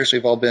 500 years,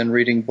 we've all been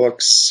reading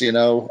books,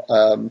 ever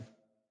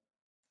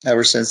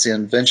since the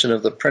invention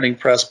of the printing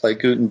press by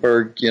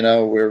Gutenberg,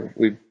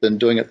 we've been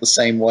doing it the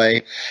same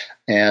way.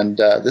 And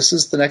this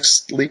is the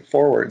next leap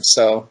forward.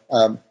 So,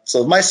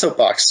 my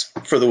soapbox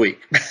for the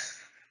week.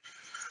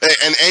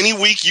 And any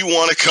week you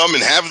want to come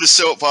and have the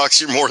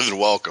soapbox, you're more than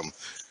welcome.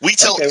 We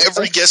tell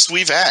every guest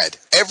we've had,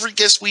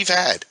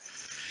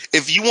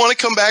 if you want to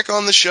come back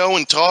on the show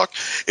and talk,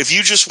 if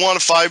you just want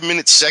a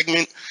 5-minute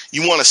segment,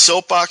 you want to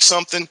soapbox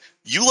something,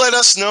 you let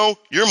us know.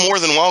 You're more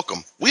than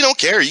welcome. We don't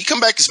care. You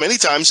come back as many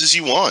times as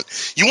you want.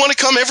 You want to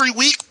come every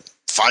week?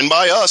 Fine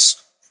by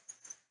us.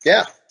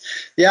 Yeah.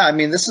 Yeah, I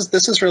mean, this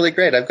is really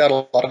great. I've got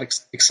a lot of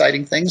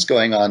exciting things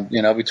going on,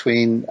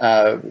 between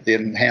the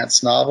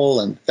enhanced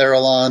novel and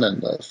Theralon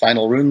and the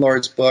final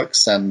Runelords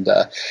books, and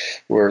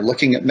we're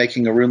looking at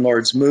making a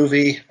Runelords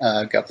movie.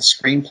 Got the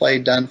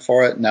screenplay done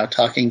for it. Now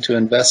talking to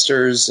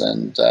investors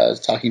and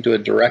talking to a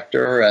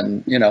director,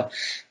 and a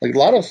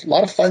lot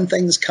of fun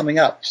things coming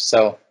up.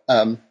 So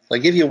I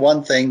give you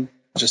one thing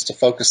just to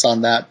focus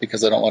on that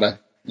because I don't want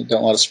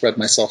to spread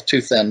myself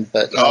too thin.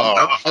 But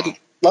I'd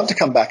love to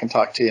come back and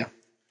talk to you.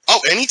 Oh,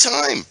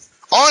 anytime.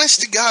 Honest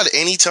to God,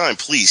 anytime.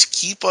 Please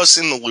keep us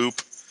in the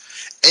loop.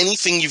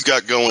 Anything you've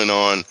got going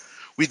on,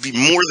 we'd be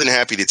more than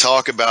happy to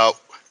talk about.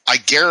 I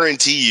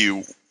guarantee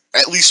you,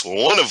 at least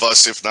one of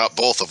us, if not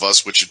both of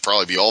us, which would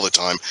probably be all the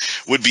time,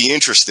 would be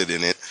interested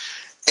in it.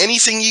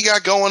 Anything you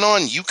got going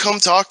on, you come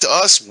talk to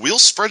us. We'll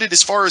spread it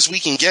as far as we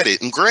can get it.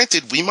 And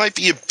granted, we might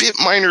be a bit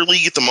minor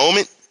league at the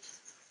moment,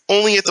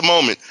 only at the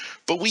moment,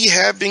 but we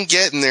have been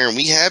getting there and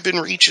we have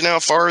been reaching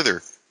out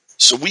farther.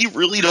 So we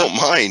really don't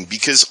mind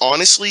because,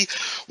 honestly,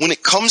 when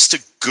it comes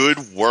to good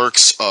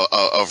works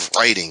of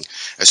writing,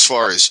 as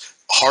far as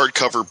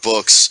hardcover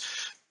books,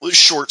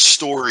 short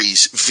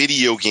stories,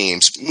 video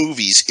games,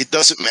 movies, it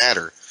doesn't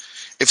matter.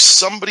 If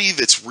somebody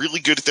that's really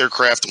good at their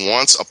craft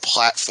wants a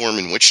platform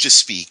in which to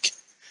speak,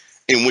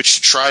 in which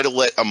to try to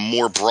let a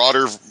more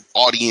broader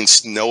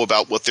audience know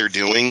about what they're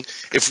doing,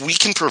 if we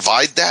can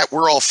provide that,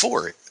 we're all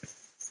for it.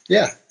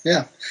 Yeah.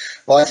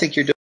 Well, I think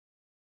you're doing